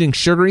eating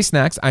sugary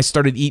snacks. I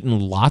started eating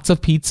lots of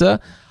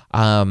pizza.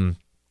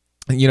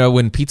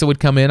 When pizza would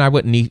come in, I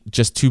wouldn't eat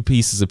just 2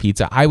 pieces of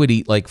pizza. I would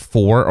eat like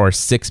 4 or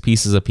 6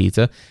 pieces of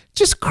pizza.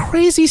 Just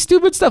crazy,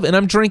 stupid stuff. And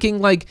I'm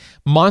drinking like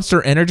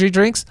Monster energy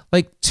drinks,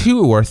 like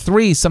 2 or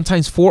 3,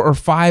 sometimes 4 or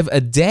 5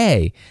 a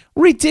day.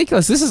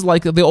 Ridiculous. This is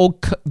like the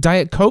old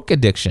Diet Coke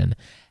addiction.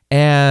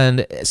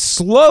 And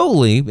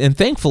slowly, and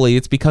thankfully,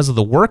 it's because of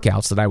the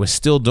workouts that I was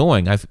still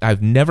doing.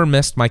 I've never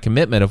missed my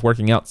commitment of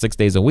working out 6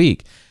 days a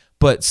week.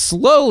 But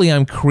slowly,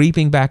 I'm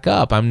creeping back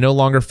up. I'm no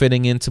longer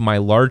fitting into my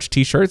large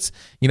T-shirts.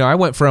 I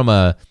went from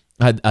a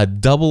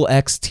double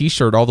X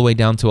T-shirt all the way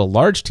down to a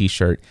large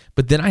T-shirt.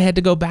 But then I had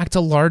to go back to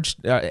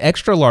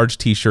extra large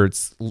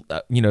T-shirts,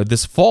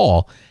 this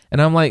fall.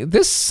 And I'm like,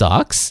 this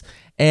sucks.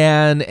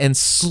 And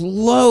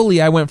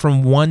slowly, I went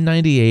from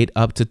 198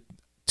 up to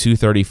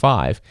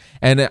 235.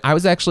 And I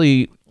was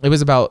actually, it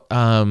was about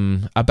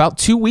 2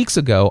 weeks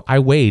ago, I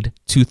weighed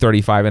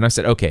 235. And I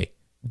said, okay,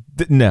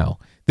 no,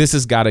 this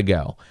has got to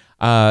go.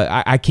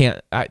 I can't.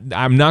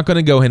 I'm not going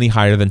to go any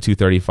higher than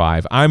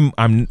 235.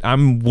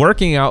 I'm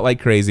working out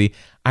like crazy.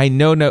 I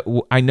know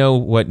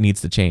what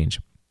needs to change.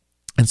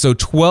 And so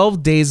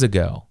 12 days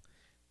ago,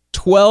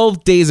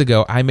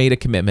 I made a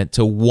commitment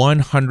to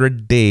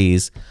 100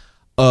 days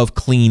of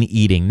clean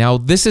eating. Now,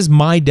 this is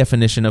my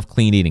definition of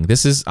clean eating.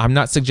 I'm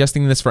not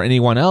suggesting this for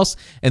anyone else,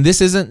 and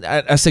this isn't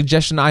a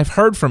suggestion I've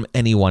heard from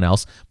anyone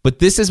else, but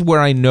this is where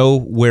I know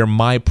where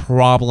my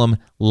problem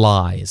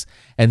lies.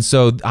 And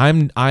so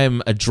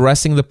I'm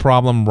addressing the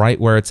problem right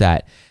where it's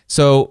at.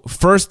 So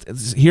first,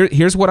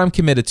 here's what I'm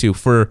committed to.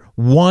 For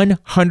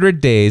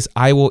 100 days,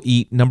 I will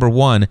eat, number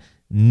 1,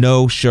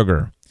 no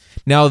sugar.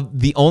 Now,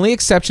 the only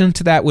exception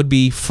to that would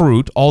be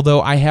fruit,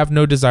 although I have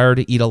no desire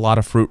to eat a lot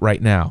of fruit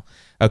right now.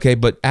 Okay,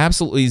 but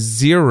absolutely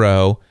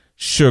 0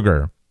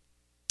 sugar.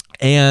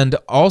 And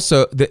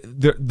also,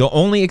 the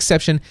only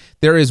exception,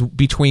 there is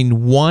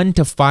between 1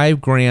 to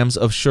 5 grams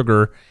of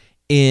sugar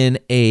in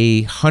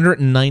a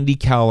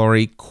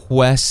 190-calorie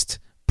Quest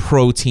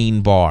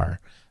protein bar.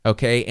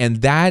 Okay.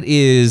 And that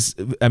is,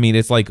 I mean,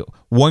 it's like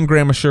 1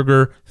 gram of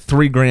sugar,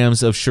 3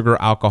 grams of sugar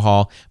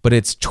alcohol, but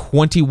it's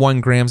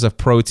 21 grams of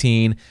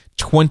protein,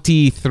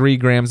 23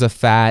 grams of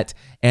fat,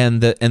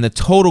 and the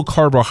total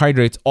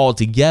carbohydrates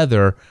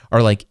altogether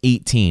are like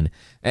 18.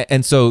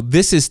 And so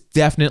this is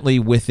definitely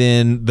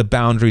within the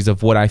boundaries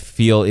of what I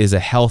feel is a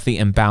healthy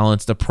and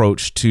balanced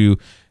approach to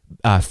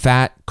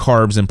fat,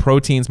 carbs, and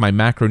proteins, my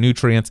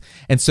macronutrients.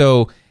 And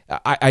so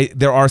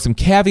there are some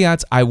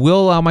caveats. I will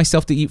allow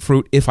myself to eat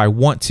fruit if I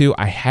want to.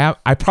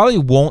 I probably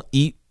won't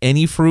eat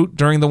any fruit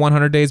during the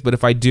 100 days, but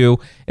if I do,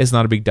 it's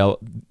not a big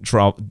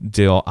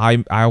deal.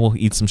 I will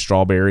eat some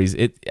strawberries.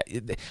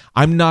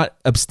 I'm not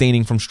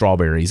abstaining from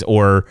strawberries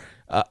or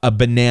a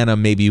banana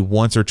maybe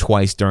once or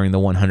twice during the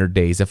 100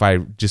 days if I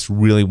just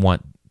really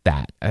want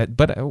that.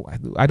 But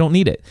I don't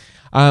need it.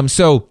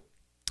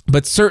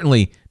 But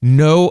certainly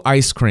no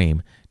ice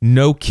cream,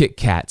 no Kit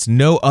Kats,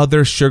 no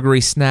other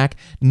sugary snack,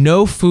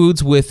 no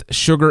foods with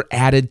sugar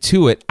added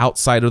to it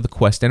outside of the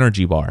Quest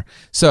energy bar.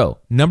 So,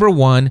 number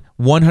 1,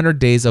 100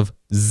 days of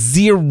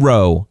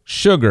 0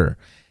 sugar.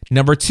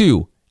 Number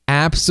 2,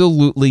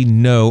 absolutely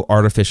no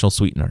artificial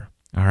sweetener.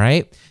 All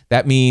right?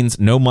 That means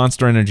no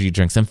Monster energy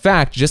drinks. In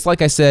fact, just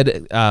like I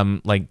said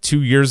like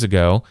 2 years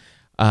ago,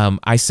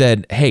 I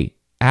said, hey,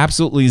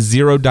 absolutely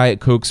 0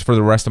 Diet Cokes for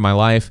the rest of my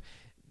life.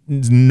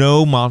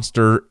 No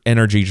Monster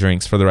energy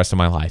drinks for the rest of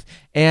my life.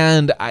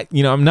 And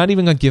I'm not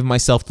even going to give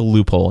myself the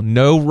loophole.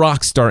 No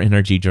Rockstar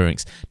energy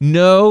drinks.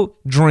 No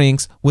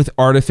drinks with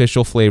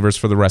artificial flavors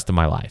for the rest of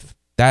my life.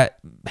 That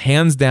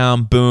hands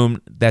down,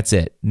 boom, that's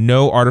it.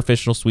 No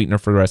artificial sweetener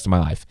for the rest of my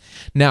life.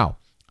 Now,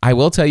 I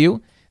will tell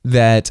you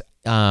that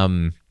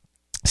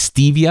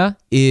stevia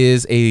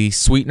is a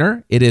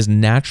sweetener. It is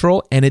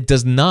natural, and it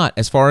does not,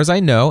 as far as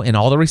I know, in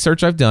all the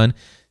research I've done,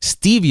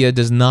 stevia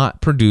does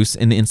not produce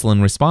an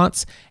insulin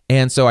response.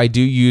 And so I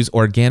do use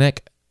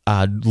organic,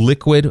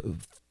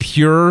 liquid,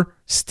 pure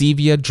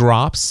stevia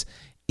drops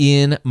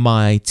in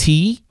my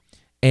tea,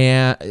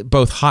 and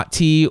both hot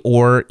tea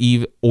or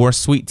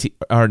sweet tea,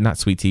 or not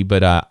sweet tea,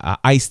 but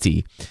iced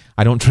tea.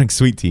 I don't drink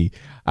sweet tea.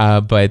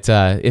 But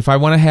if I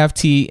want to have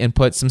tea and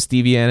put some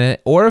stevia in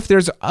it, or if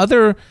there's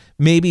other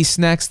maybe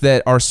snacks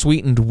that are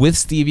sweetened with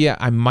stevia,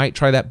 I might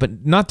try that,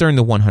 but not during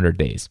the 100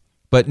 days.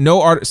 But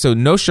no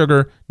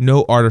sugar,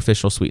 no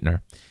artificial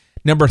sweetener.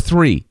 Number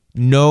 3,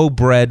 no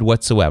bread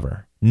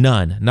whatsoever.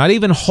 None. Not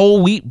even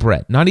whole wheat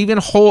bread. Not even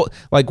whole,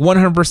 like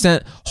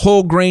 100%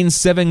 whole grain,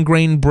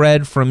 7-grain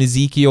bread from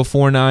Ezekiel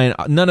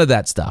 4:9. None of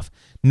that stuff.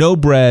 No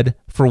bread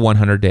for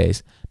 100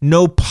 days.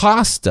 No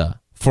pasta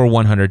for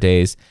 100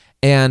 days.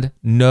 And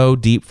no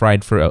deep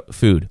fried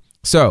food.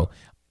 So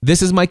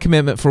this is my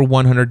commitment for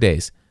 100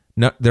 days.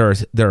 No, there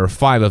are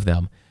 5 of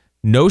them.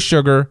 No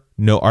sugar,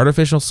 no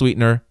artificial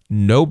sweetener,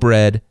 no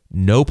bread,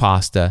 no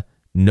pasta,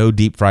 no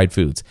deep fried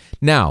foods.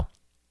 Now,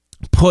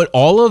 put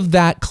all of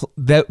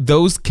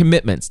those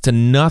commitments to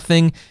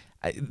nothing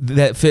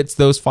that fits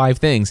those 5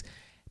 things.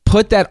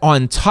 Put that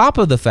on top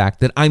of the fact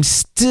that I'm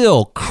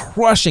still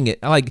crushing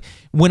it. Like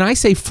when I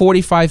say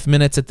 45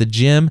 minutes at the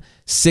gym,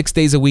 6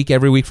 days a week,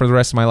 every week for the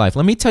rest of my life,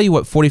 let me tell you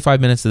what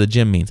 45 minutes at the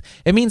gym means.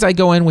 It means I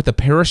go in with a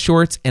pair of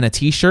shorts and a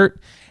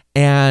t-shirt,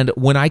 and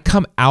when I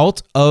come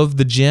out of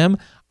the gym,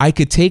 I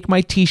could take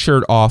my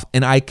t-shirt off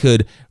and I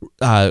could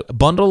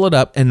bundle it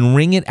up and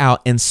wring it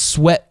out, and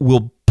sweat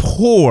will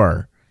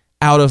pour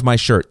out of my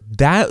shirt.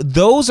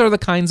 Those are the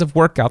kinds of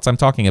workouts I'm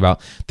talking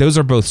about. Those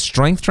are both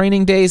strength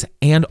training days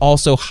and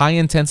also high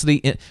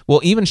intensity.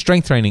 Well, even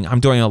strength training, I'm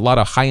doing a lot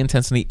of high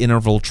intensity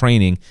interval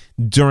training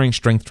during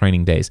strength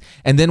training days.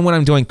 And then when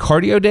I'm doing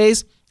cardio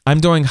days, I'm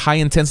doing high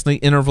intensity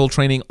interval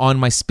training on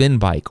my spin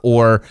bike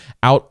or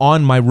out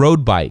on my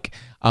road bike.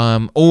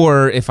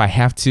 Or if I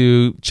have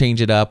to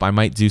change it up, I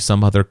might do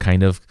some other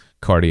kind of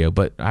cardio,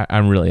 but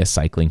I'm really a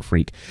cycling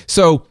freak.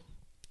 So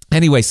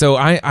anyway,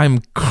 I'm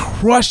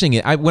crushing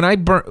it. When I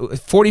burn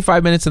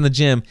 45 minutes in the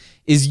gym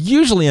is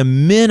usually a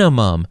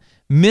minimum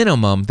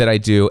that I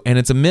do, and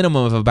it's a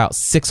minimum of about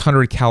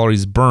 600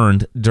 calories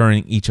burned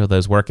during each of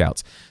those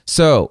workouts.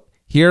 So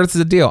here's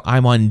the deal.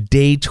 I'm on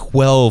day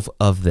 12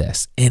 of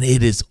this, and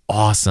it is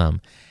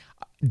awesome.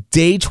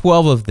 Day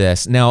 12 of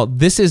this. Now,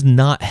 this is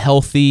not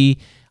healthy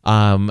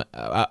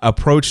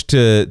approach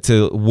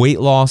to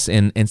weight loss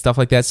and stuff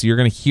like that. So you're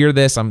going to hear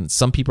this.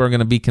 Some people are going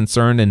to be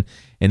concerned and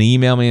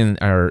email me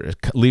or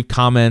leave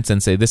comments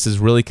and say this is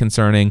really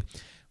concerning.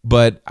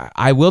 But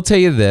I will tell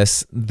you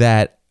this,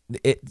 that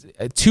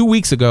 2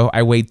 weeks ago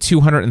I weighed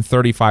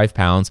 235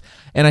 pounds,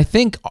 and I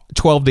think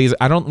 12 days.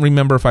 I don't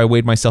remember if I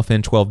weighed myself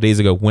in 12 days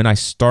ago when I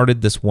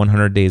started this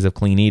 100 days of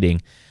clean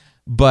eating,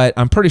 but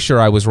I'm pretty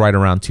sure I was right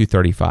around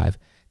 235.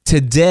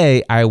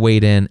 Today, I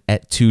weighed in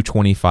at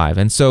 225.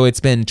 And so it's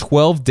been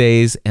 12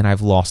 days and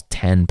I've lost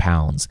 10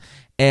 pounds.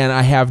 And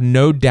I have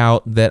no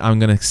doubt that I'm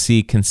going to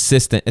see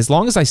consistent, as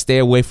long as I stay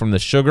away from the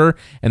sugar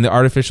and the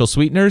artificial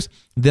sweeteners,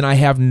 then I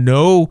have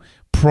no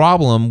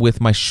problem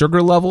with my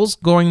sugar levels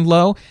going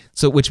low,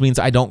 so which means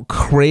I don't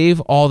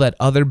crave all that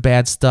other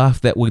bad stuff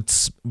that would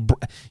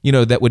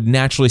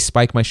naturally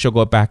spike my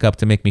sugar back up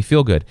to make me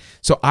feel good.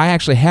 So I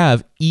actually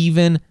have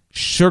even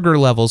sugar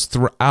levels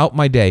throughout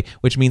my day,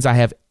 which means I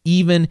have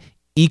even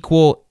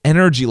equal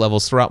energy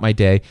levels throughout my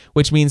day,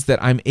 which means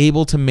that I'm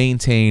able to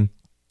maintain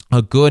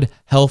a good,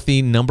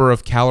 healthy number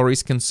of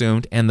calories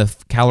consumed, and the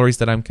calories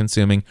that I'm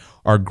consuming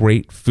are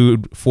great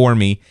food for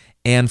me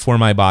and for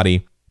my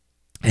body.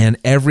 And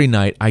every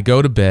night I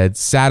go to bed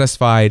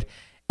satisfied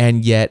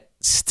and yet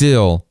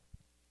still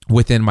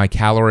within my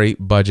calorie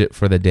budget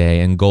for the day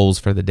and goals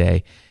for the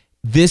day.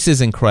 This is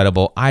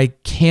incredible. I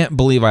can't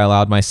believe I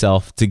allowed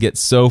myself to get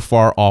so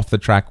far off the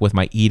track with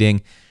my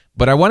eating,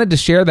 but I wanted to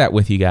share that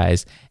with you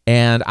guys.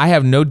 And I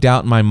have no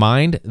doubt in my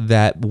mind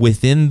that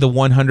within the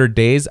 100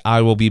 days,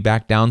 I will be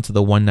back down to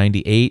the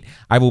 198.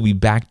 I will be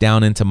back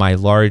down into my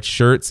large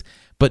shirts.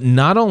 But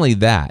not only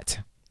that,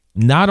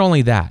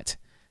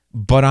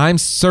 but I'm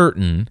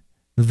certain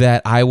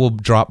that I will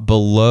drop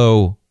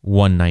below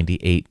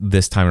 198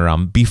 this time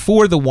around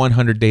before the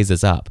 100 days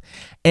is up.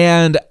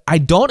 And I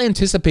don't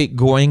anticipate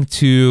going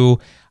to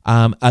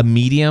a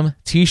medium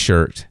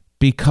t-shirt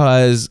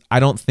because I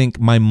don't think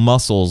my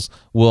muscles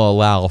will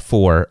allow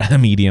for a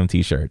medium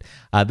t-shirt.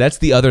 That's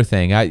the other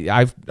thing.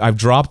 I've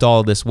dropped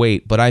all of this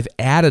weight, but I've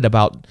added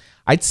about,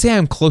 I'd say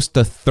I'm close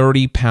to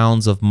 30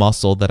 pounds of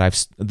muscle that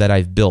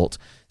I've built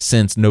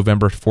since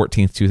November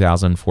 14th,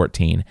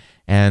 2014.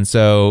 And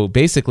so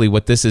basically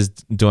what this is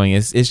doing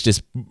is it's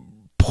just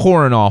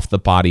pouring off the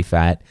body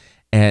fat,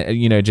 and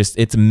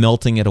it's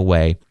melting it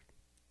away,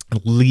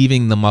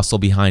 leaving the muscle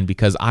behind,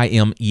 because I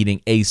am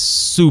eating a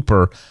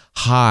super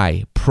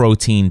high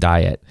protein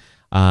diet.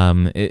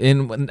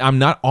 And I'm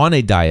not on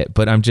a diet,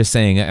 but I'm just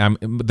saying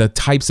the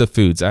types of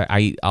foods. I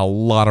eat a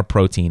lot of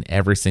protein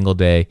every single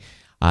day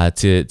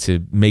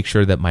to make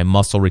sure that my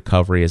muscle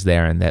recovery is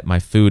there, and that my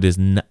food is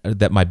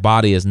that my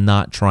body is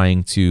not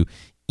trying to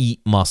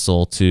eat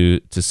muscle to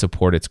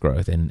support its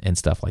growth and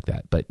stuff like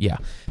that. But yeah,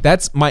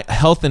 that's my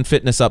health and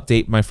fitness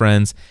update, my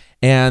friends.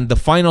 And the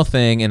final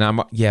thing,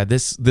 and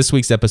this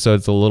week's episode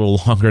is a little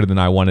longer than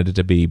I wanted it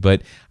to be,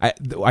 but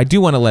I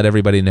do want to let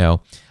everybody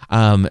know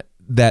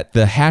that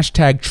the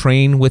hashtag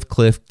Train with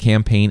Cliff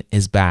campaign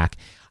is back.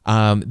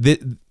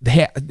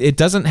 It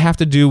doesn't have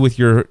to do with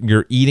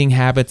your eating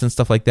habits and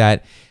stuff like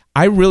that.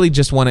 I really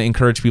just want to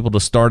encourage people to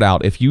start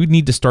out. If you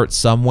need to start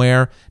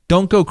somewhere,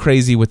 don't go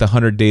crazy with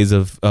 100 days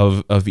of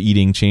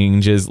eating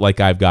changes like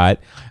I've got.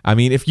 I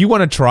mean, if you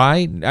want to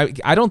try,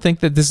 I don't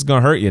think that this is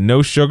going to hurt you.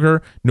 No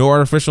sugar, no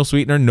artificial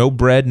sweetener, no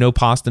bread, no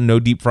pasta, no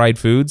deep fried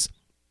foods.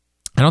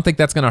 I don't think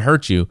that's going to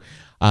hurt you.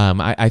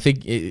 I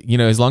think,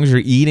 as long as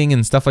you're eating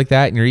and stuff like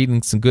that, and you're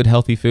eating some good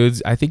healthy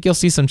foods, I think you'll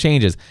see some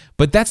changes.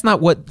 But that's not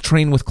what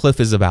Train with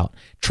Cliff is about.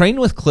 Train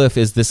with Cliff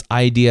is this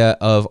idea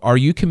of, are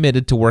you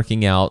committed to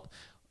working out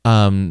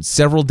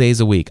several days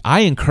a week?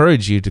 I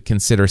encourage you to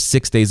consider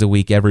 6 days a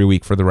week every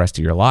week for the rest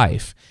of your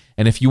life.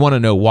 And if you want to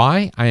know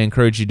why, I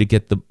encourage you to go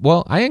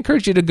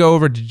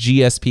over to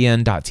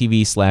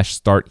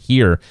gspn.tv/start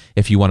here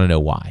if you want to know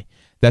why.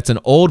 That's an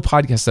old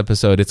podcast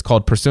episode. It's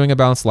called Pursuing a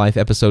Balanced Life,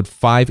 episode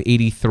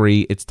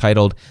 583. It's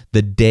titled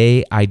The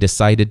Day I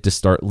Decided to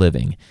Start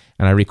Living.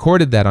 And I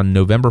recorded that on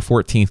November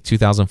 14th,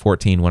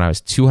 2014, when I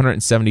was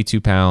 272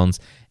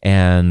 pounds.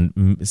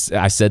 And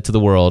I said to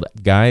the world,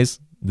 guys,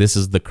 this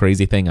is the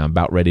crazy thing I'm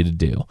about ready to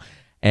do.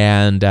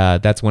 And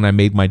that's when I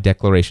made my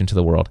declaration to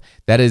the world.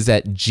 That is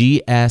at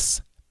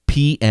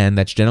GSPN,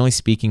 that's Generally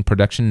Speaking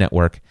Production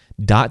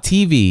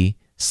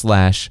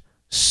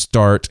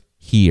Network.tv/start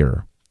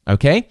here.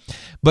 Okay?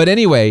 But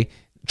anyway,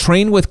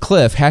 Train with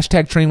Cliff,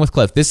 hashtag Train with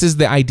Cliff. This is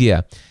the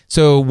idea.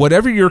 So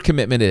whatever your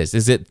commitment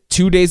is it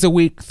 2 days a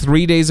week,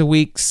 3 days a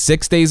week,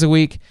 6 days a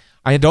week?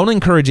 I don't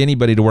encourage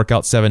anybody to work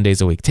out 7 days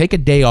a week. Take a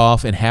day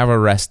off and have a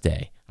rest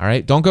day. All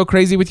right? Don't go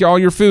crazy with all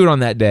your food on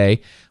that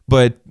day,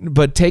 but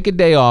take a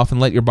day off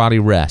and let your body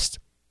rest.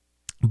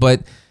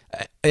 But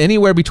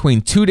anywhere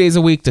between 2 days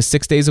a week to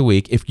 6 days a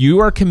week, if you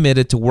are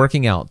committed to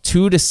working out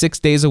 2 to 6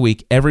 days a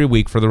week every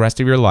week for the rest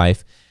of your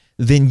life,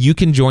 then you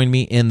can join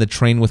me in the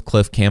Train with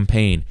Cliff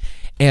campaign.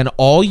 And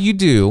all you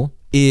do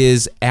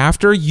is,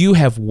 after you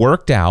have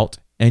worked out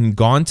and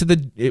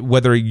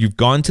whether you've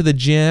gone to the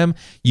gym,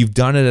 you've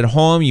done it at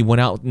home, you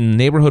went out in the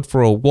neighborhood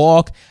for a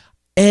walk,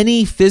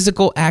 any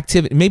physical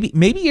activity,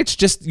 maybe it's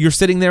just you're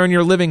sitting there in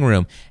your living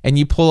room and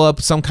you pull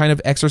up some kind of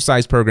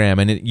exercise program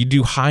and you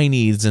do high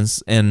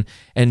knees and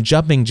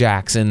jumping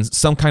jacks and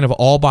some kind of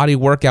all body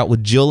workout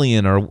with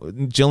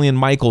Jillian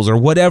Michaels or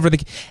whatever.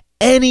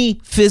 Any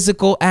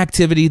physical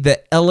activity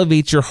that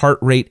elevates your heart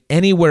rate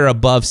anywhere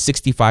above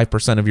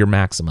 65% of your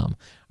maximum.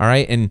 All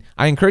right. And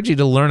I encourage you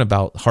to learn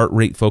about heart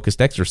rate focused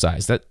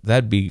exercise.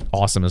 That'd be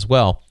awesome as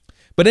well.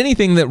 But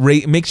anything that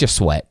makes you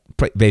sweat,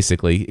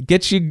 basically,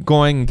 gets you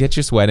going, gets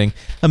you sweating,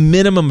 a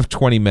minimum of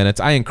 20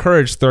 minutes. I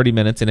encourage 30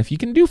 minutes. And if you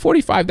can do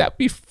 45, that'd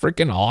be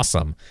freaking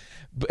awesome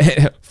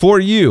for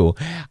you.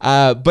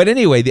 But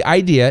anyway, the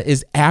idea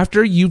is,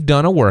 after you've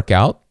done a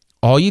workout,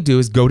 all you do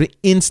is go to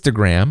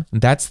Instagram.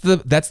 That's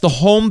the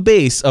home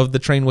base of the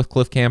Train with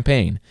Cliff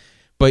campaign.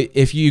 But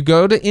if you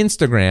go to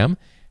Instagram,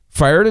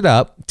 fire it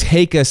up,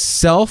 take a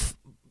selfie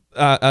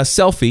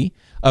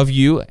of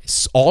you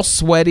all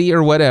sweaty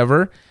or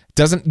whatever.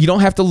 You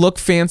don't have to look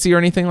fancy or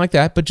anything like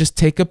that, but just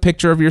take a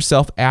picture of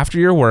yourself after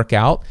your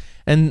workout,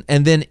 and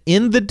then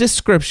in the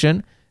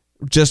description,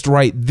 just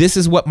write, "This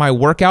is what my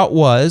workout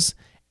was,"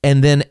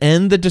 and then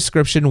end the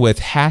description with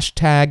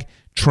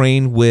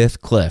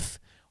 #TrainWithCliff.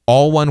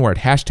 All one word,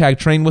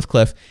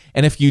 #TrainWithCliff.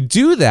 And if you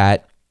do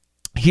that,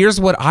 here's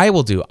what I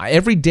will do.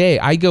 Every day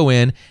I go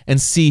in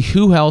and see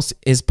who else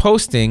is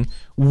posting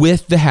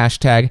with the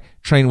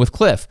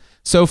 #TrainWithCliff.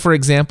 So, for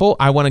example,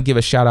 I want to give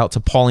a shout out to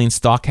Pauline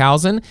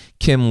Stockhausen,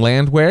 Kim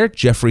Landwehr,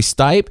 Jeffrey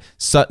Stipe,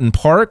 Sutton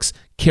Parks,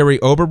 Carrie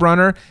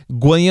Oberbrunner,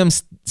 William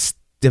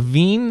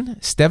Stevenin,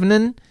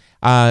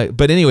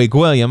 but anyway,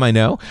 William, I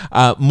know,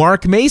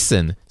 Mark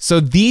Mason. So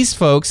these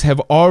folks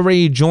have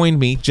already joined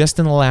me just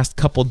in the last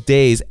couple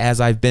days as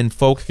I've been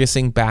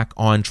focusing back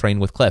on Train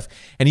with Cliff.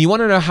 And you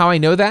want to know how I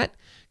know that?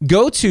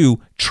 Go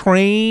to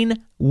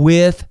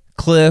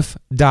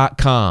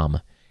trainwithcliff.com.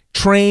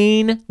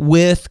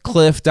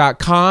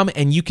 trainwithcliff.com,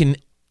 and you can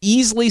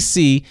easily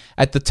see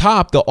at the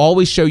top, they'll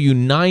always show you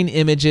 9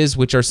 images,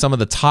 which are some of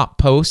the top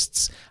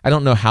posts. I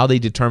don't know how they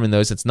determine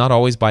those. It's not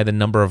always by the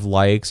number of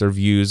likes or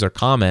views or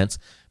comments,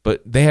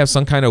 but they have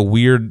some kind of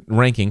weird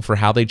ranking for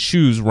how they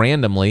choose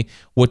randomly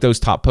what those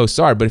top posts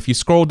are. But if you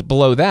scroll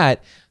below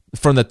that,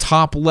 from the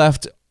top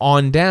left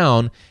on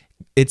down,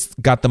 it's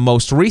got the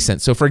most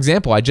recent. So for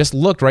example, I just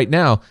looked right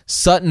now,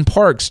 Sutton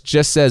Parks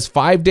just says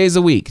 5 days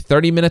a week,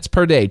 30 minutes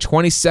per day,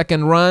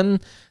 20-second run,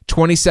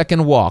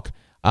 20-second walk,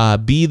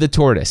 be the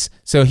tortoise.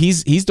 So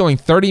he's doing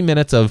 30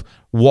 minutes of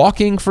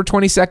walking for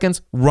 20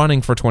 seconds,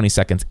 running for 20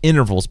 seconds,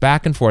 intervals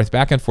back and forth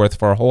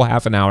for a whole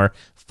half an hour,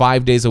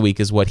 5 days a week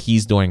is what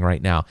he's doing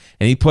right now.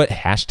 And he put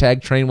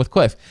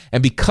 #TrainWithCliff.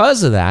 And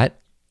because of that,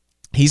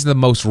 he's the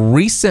most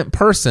recent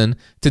person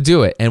to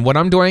do it. And what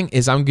I'm doing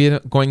is I'm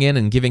going in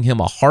and giving him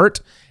a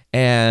heart,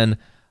 and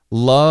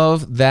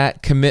love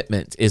that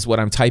commitment is what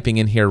I'm typing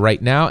in here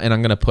right now. And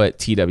I'm going to put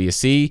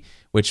TWC,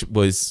 which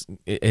was,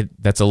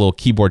 that's a little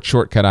keyboard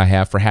shortcut I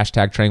have for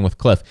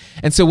 #TrainWithCliff.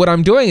 And so what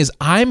I'm doing is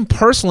I'm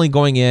personally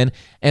going in,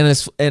 and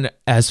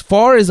as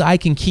far as I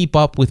can keep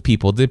up with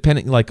people,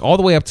 depending, like all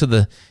the way up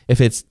to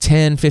if it's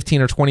 10,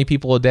 15, or 20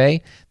 people a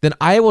day, then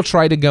I will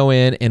try to go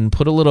in and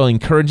put a little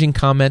encouraging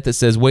comment that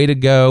says, "Way to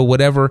go,"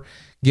 whatever,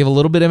 give a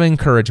little bit of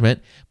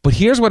encouragement. But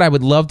here's what I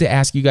would love to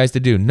ask you guys to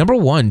do. Number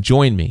one,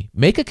 join me.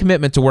 Make a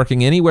commitment to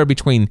working anywhere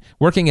between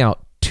working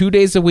out 2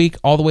 days a week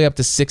all the way up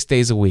to 6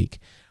 days a week.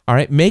 All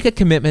right, make a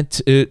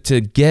commitment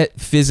to get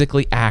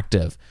physically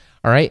active.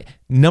 All right.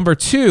 Number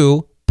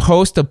two,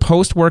 post a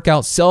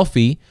post-workout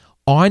selfie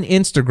on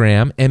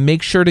Instagram and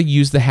make sure to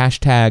use the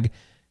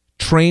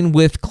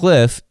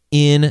 #TrainWithCliff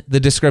in the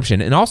description.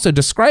 And also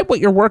describe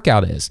what your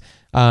workout is,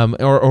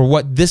 or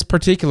what this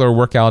particular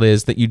workout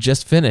is that you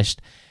just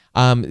finished.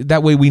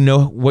 That way we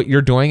know what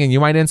you're doing, and you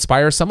might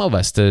inspire some of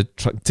us to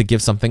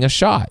give something a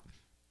shot.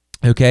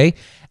 Okay.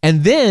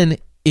 And then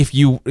if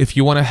you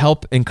want to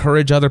help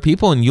encourage other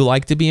people and you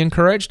like to be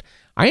encouraged,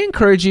 I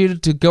encourage you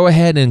to go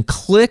ahead and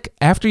click,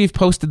 after you've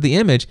posted the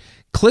image,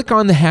 click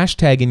on the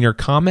hashtag in your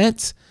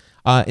comments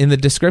in the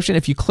description.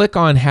 If you click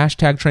on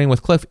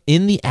 #TrainWithCliff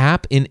in the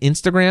app in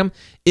Instagram,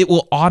 it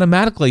will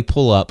automatically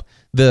pull up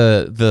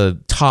the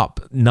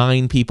top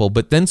 9 people.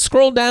 But then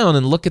scroll down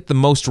and look at the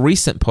most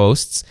recent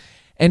posts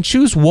and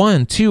choose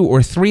 1, 2,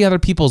 or 3 other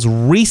people's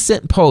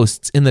recent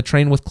posts in the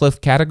Train with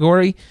Cliff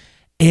category,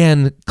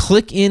 and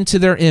click into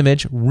their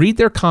image, read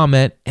their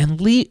comment, and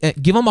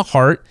give them a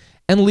heart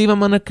and leave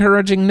them an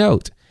encouraging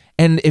note.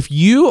 And if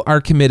you are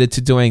committed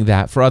to doing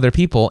that for other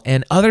people,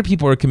 and other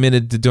people are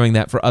committed to doing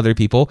that for other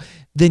people,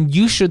 then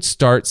you should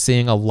start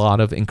seeing a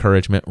lot of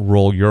encouragement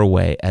roll your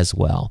way as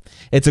well.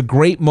 It's a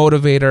great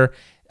motivator.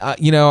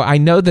 I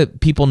know that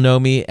people know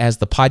me as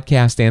the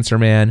podcast answer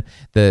man,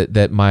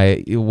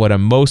 what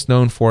I'm most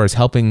known for is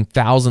helping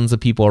thousands of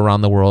people around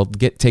the world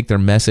take their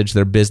message,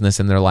 their business,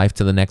 and their life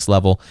to the next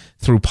level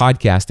through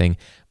podcasting.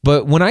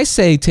 But when I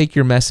say take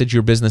your message,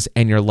 your business,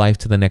 and your life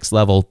to the next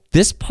level,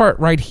 this part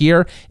right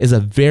here is a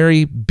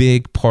very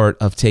big part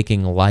of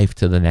taking life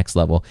to the next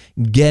level.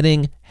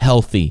 Getting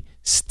healthy,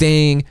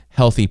 staying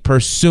healthy,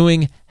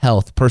 pursuing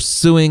health,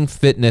 pursuing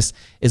fitness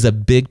is a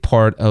big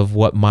part of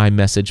what my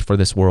message for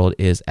this world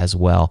is as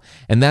well.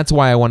 And that's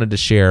why I wanted to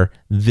share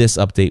this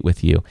update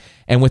with you.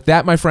 And with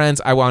that, my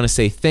friends, I want to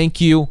say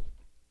thank you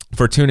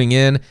for tuning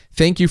in.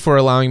 Thank you for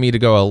allowing me to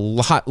go a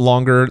lot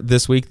longer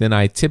this week than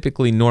I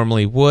typically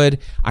normally would.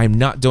 I'm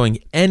not doing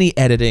any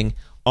editing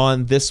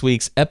on this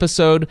week's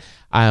episode.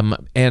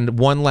 And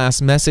one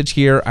last message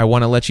here. I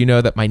want to let you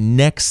know that my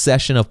next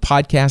session of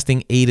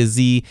Podcasting A to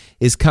Z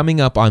is coming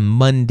up on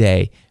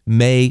Monday,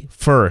 May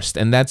 1st.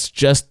 And that's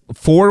just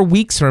 4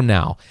 weeks from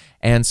now.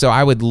 And so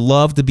I would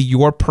love to be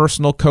your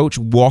personal coach,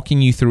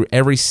 walking you through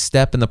every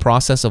step in the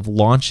process of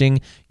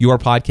launching your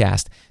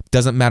podcast.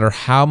 Doesn't matter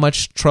how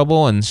much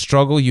trouble and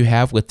struggle you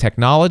have with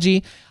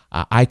technology.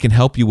 I can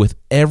help you with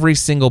every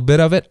single bit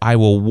of it. I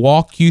will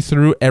walk you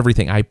through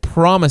everything. I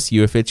promise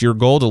you, if it's your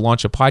goal to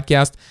launch a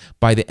podcast,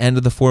 by the end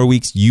of the 4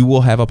 weeks, you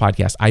will have a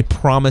podcast. I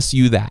promise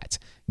you that.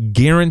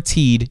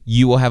 Guaranteed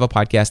you will have a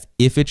podcast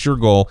if it's your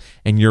goal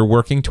and you're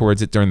working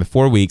towards it during the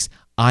 4 weeks.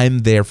 I'm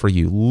there for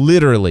you.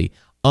 Literally,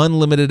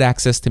 unlimited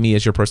access to me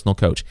as your personal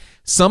coach.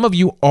 Some of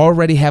you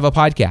already have a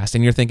podcast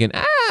and you're thinking,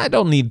 I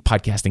don't need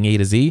podcasting A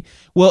to Z.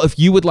 Well, if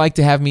you would like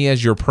to have me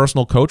as your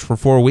personal coach for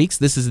 4 weeks,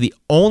 this is the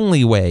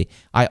only way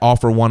I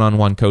offer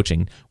one-on-one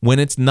coaching. When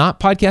it's not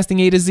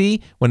podcasting A to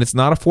Z, when it's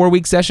not a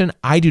 4-week session,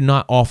 I do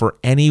not offer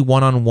any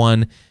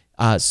one-on-one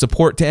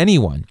support to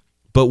anyone.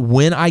 But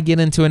when I get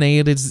into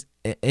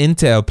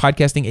into a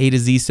podcasting A to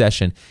Z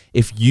session,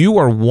 if you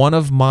are one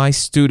of my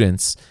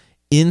students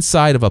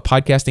inside of a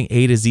podcasting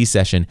A to Z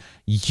session,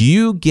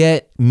 you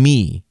get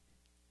me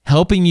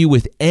helping you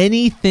with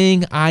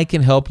anything I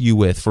can help you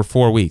with for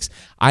 4 weeks.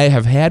 I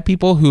have had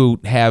people who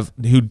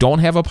don't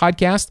have a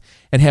podcast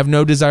and have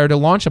no desire to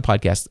launch a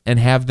podcast and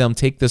have them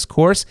take this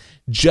course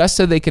just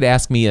so they could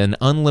ask me an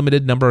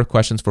unlimited number of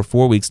questions for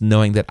 4 weeks,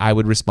 knowing that I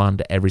would respond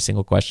to every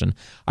single question.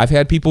 I've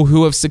had people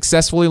who have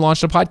successfully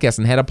launched a podcast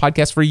and had a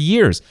podcast for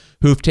years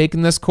who've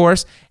taken this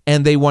course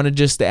and they wanted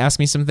just to ask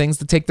me some things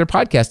to take their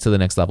podcast to the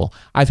next level.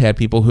 I've had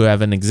people who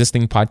have an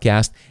existing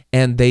podcast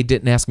and they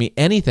didn't ask me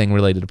anything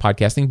related to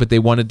podcasting, but they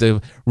wanted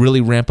to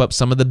really ramp up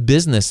some of the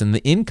business and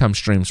the income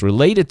streams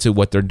related to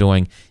what they're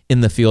doing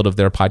in the field of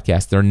their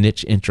podcast, their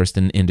niche interest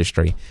in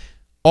industry.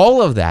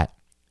 All of that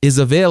is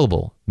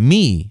available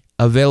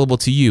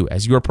to you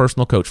as your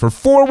personal coach for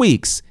 4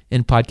 weeks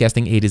in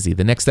podcasting A to Z.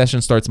 The next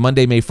session starts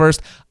Monday, May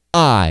 1st.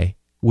 I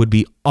would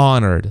be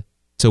honored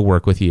to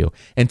work with you.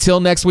 Until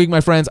next week,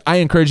 my friends, I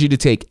encourage you to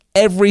take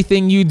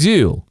everything you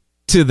do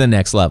to the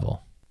next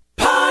level.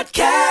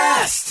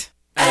 Podcast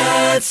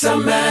Answer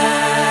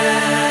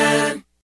Man.